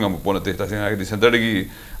sin ku ngam pon te ta se ga di center gi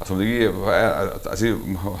asom gi asi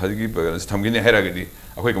ha gi tham gi ne hai ra ge di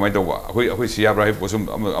akhoi kamai to ba akhoi si ya bra hi posum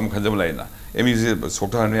am khan jam lai na emi si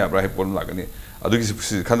sokta ne ya bra hi pon la ga ni adu gi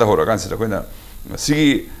si khan da ho ra kan si da khoi na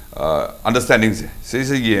si understanding se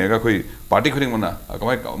ye ga khoi party khring mana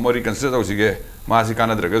kamai mori consider to si ge ma si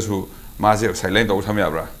kana dra ga su ma si silent to tham ya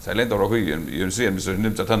bra silent to ro khoi university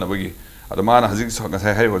administration chathan na bagi ada ma na haji ga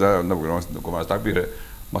sai hai ho da na Nabakumar tak bi re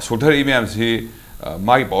ma sokta email am si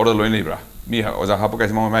mai powder loin le bra mi ha oja ha pa ka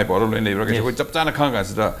si mai powder loin le bra ka khoi chap cha na khang ga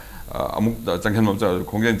si da amuk jangkhan mom cha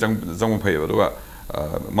khonggen jang phai ba do ga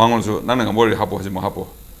mangon su nan ngam bori ha po si ma ha po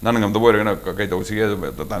nan ngam do bori na ka kai to si ge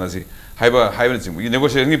ta na si hai ba chi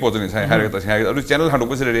negotiation ni po ni sai ha ga ta sai adu channel handu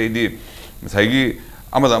ko se re di sai gi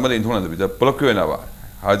amada in thona da bi da plug ko na ba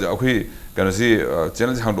ha ja akhui ka na si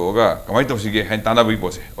channel handu ga kamai to si ge han ta na bi po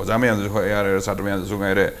se oja me yan su ya re sa to me yan su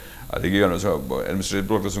ngai re adigi ga no so administrative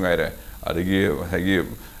block to su ngai re adigi hai gi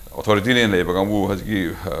authority ne le ba kamu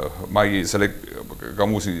haji mai select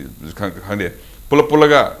kamu si khande pula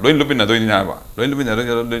ga loin lupin na doin na ba loin lupin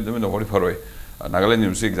na hori faroi Nagaland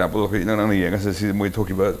University example of nang yang si moi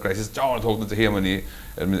thoki ba crisis chaw thok de he mani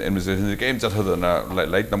administration game chat hada na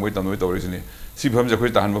light na moi tam noi to risini si pham je khoi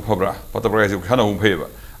ta han ba phabra pata pra ji khana um phei ba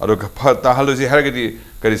ado ta halu si har ga di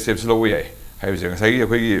kari steps lo wi ai hai je sai gi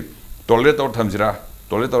khoi gi toilet or tham jira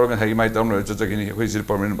toilet or ga hai mai tam no cha cha gi khoi sil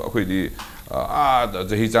permanent khoi di da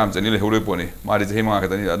je hi cham chani le hore poni mari je hi ma ga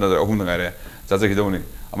tani another ahum na ga re cha cha gi do ni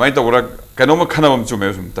amai to ra kano ma khana bam chu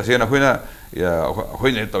me sum ta se na khoi na ya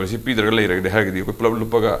khoi ne to si pi der ga le re har ga di khoi plab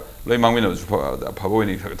lupa ga loi mang min phabo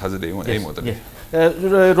ni tha je de mo ei mo ta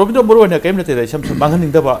Robindro moro na kaim na te sam mang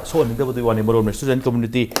haning da ba so haning da ba du wani moro na student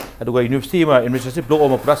community aduga university ma administrative block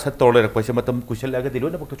ma plus hat tole rak paisa matam kushal aga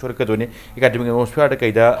dilu na bakto chore ka doni academic atmosphere da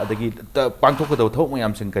kaida adagi pangthok ko da thok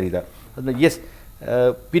mayam sing kari da yes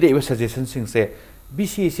pide suggestion sing se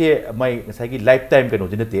BC se mai ngasai gi lifetime kano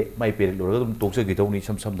dinate mai pe lo dum tokse gi tawni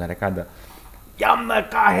sam na kanda yamna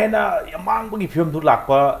ka hena yamang bagi film du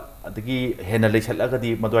lakpa adagi hena leisal aga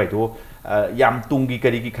di madwai do yam tungi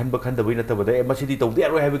kari gi khanba khanda boi na tabada e masidi tawde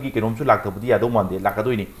aro haiba gi kenom su lakta budi yado mande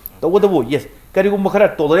lakadoi ni tawdabu yes kari gum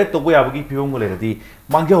khara tolerate to go yabagi film le di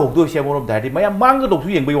mangge hokdo se morom dadi mayam mangga do su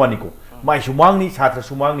yeng bai wani ko mai sumang ni chatra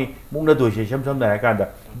sumang ni mungna do se sam na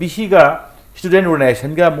kanda BC ga student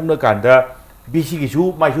organization ga mungna kanda BC ki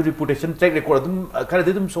su mai su reputation track record dum khara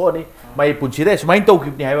dum so ni mai punchi re sumain to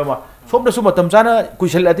kip ni haiba ma som na su matam jana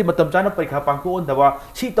kushal ati matam jana parikha pangko on dawa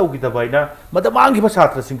si to gi dabai na matam ang gi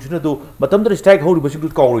basatra sing suna do matam da strike hori basing du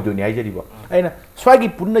kauri do ni ai jari ba aina swagi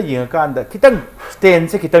punna yeng kan da kitang stand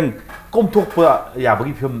se kitang komthok pa ya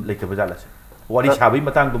bagi film leita ba jala se wari chabi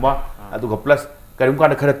matang duma aduga plus karum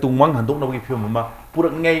kan khara tungmang handok na bagi film ma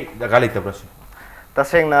purak ngai daga leita ba se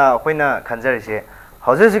tasengna khoina khanjari se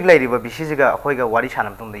hojik lairiba bisiga khoiga wari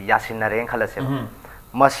chanam tung de yasinna reng khalase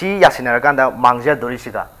masi yasinna kanda mangja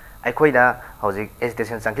dorisiga aikhoida hojik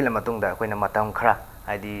education changkil matung da khoina matam khara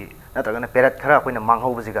aidi natragana perat khara khoina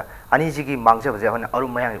manghau bujiga ani jigi mangja buja khoina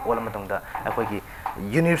arum mayang kola matung da aikhoigi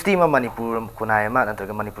university ma Manipur kunai ma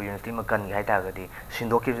natraga Manipur university ma kan gai ta gadi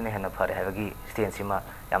sindoki june hena phare habagi state sima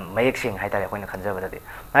yam mayek sing hai ta khoina khanja badade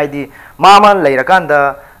aidi mama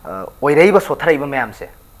leirakanda oiraiba sothaiba mayam se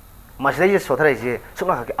masai sothrai je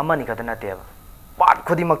sukna ka amani ka dana te ba pat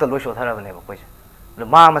khodi mak ta loi sothara bane ba koi le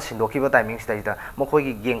ma sindoki ba timing sta ita mo khoi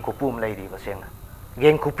gi geng kupum lai ri ba senga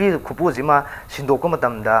geng kupu jima sindoko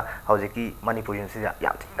matam da haujiki Manipur university ya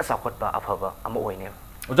ti sa khot ba aphaba ama oine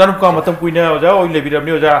ओजान का मतम कुइना ओजा ओइ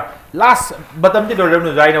लेबिरमनि ओजा last button दि दोरम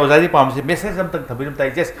ओजा इन ओजा दि पामसे message हम तक थबिरम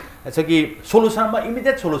ताइ जस्ट एसकी सोल्यूशन मा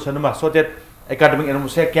इमीडिएट सोल्यूशन मा so that academic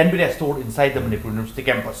environment can be restored inside the Manipur University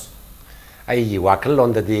campus. I wakal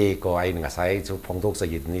on the day ko I ngasai to pongtok sa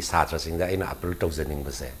yidni satra sing da ina apel to zening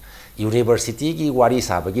base. University ki wari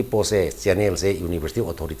sabagi pose channel se University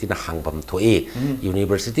Authority na hangbam thoe.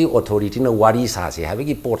 University Authority na wari sa se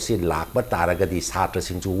habagi port se lak ba taraga di satra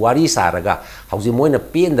sing chu wari saraga hauji moina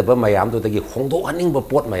pen da ba mayam do dagi hongdok haning ba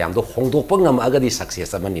port mayam do hongdok pa ngam aga di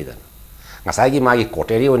success amani dan. Ngasai gi magi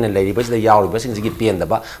koteri on lady bas da yaw bas sing gi pen da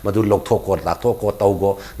ba madu lok thok ko la thok ko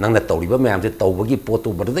tawgo nang na tawri ba mayam se tawbagi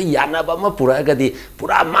potu ba da yana ba ma pura ga di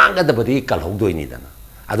pura manga da ba di kal hogdoi ni dan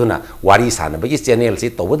aduna wari sana bagi channel si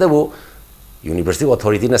tawba da bu University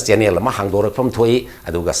Authority na channel ma hangdorak from thoi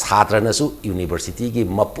aduga satra na su university gi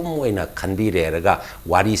mapum oina khanbi reraga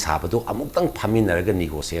wari sabadu amuktang phaminaraga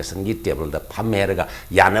negotiation gi table da phameraga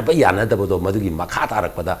yana da bodo madugi makha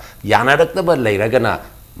tarakpada yana rakta ba leiraga na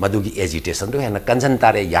madugi agitation do hena kansan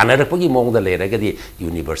tare yana rakpagi mong da leiraga di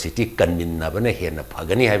university kanmin na bana hena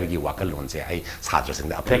phagani haibagi wakal lon se ai satra sing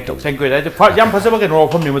da thank you yam phasaba ke no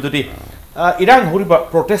pham ni madudi irang horiba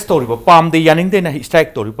protest toriba pam de yaning de na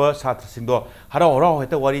strike toriba satra sing do hara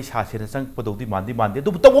heta wari sa se sang pododi mandi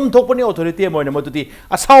du tawum thokpani authority moina madudi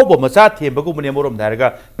asaw ba macha themba gu mune morom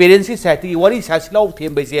daraga parents ki sati wari sa silau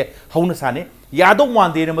themba se hauna sane yado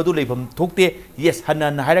mande ne madu leibam thokte yes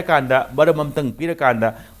hanan haira kanda baramam tang pira kanda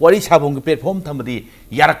wari sabong ki platform thamadi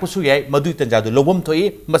yarak pusu yai madu tanja do lobam thoi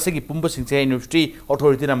masagi pumba singse university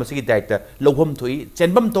authority na masagi daita lobam thoi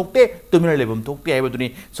chenbam thokte tumina lebam thokte ai baduni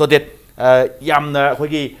so that yamna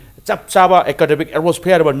khogi chap chaba academic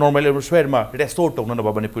atmosphere ba normal atmosphere ma restore tong na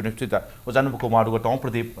ba Manipur University ta ozan Nabakumar duga tong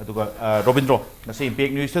Pradip aduga Robindro ngasi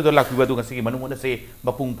impact news to lakpi ba duga ngasi manung na se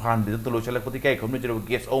bapung phan de to lo chalak pati kai khomne jero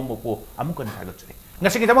guest om ko amukan thagat chre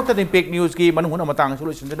ngasi ki tamak ta impact news ki manung na matang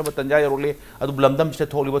solution de ba tanja yorole adu blamdam se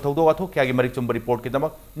tholi ba thogdo wa tho kya gi marik chum report ki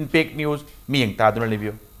tamak impact news mi yang ta dun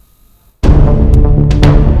review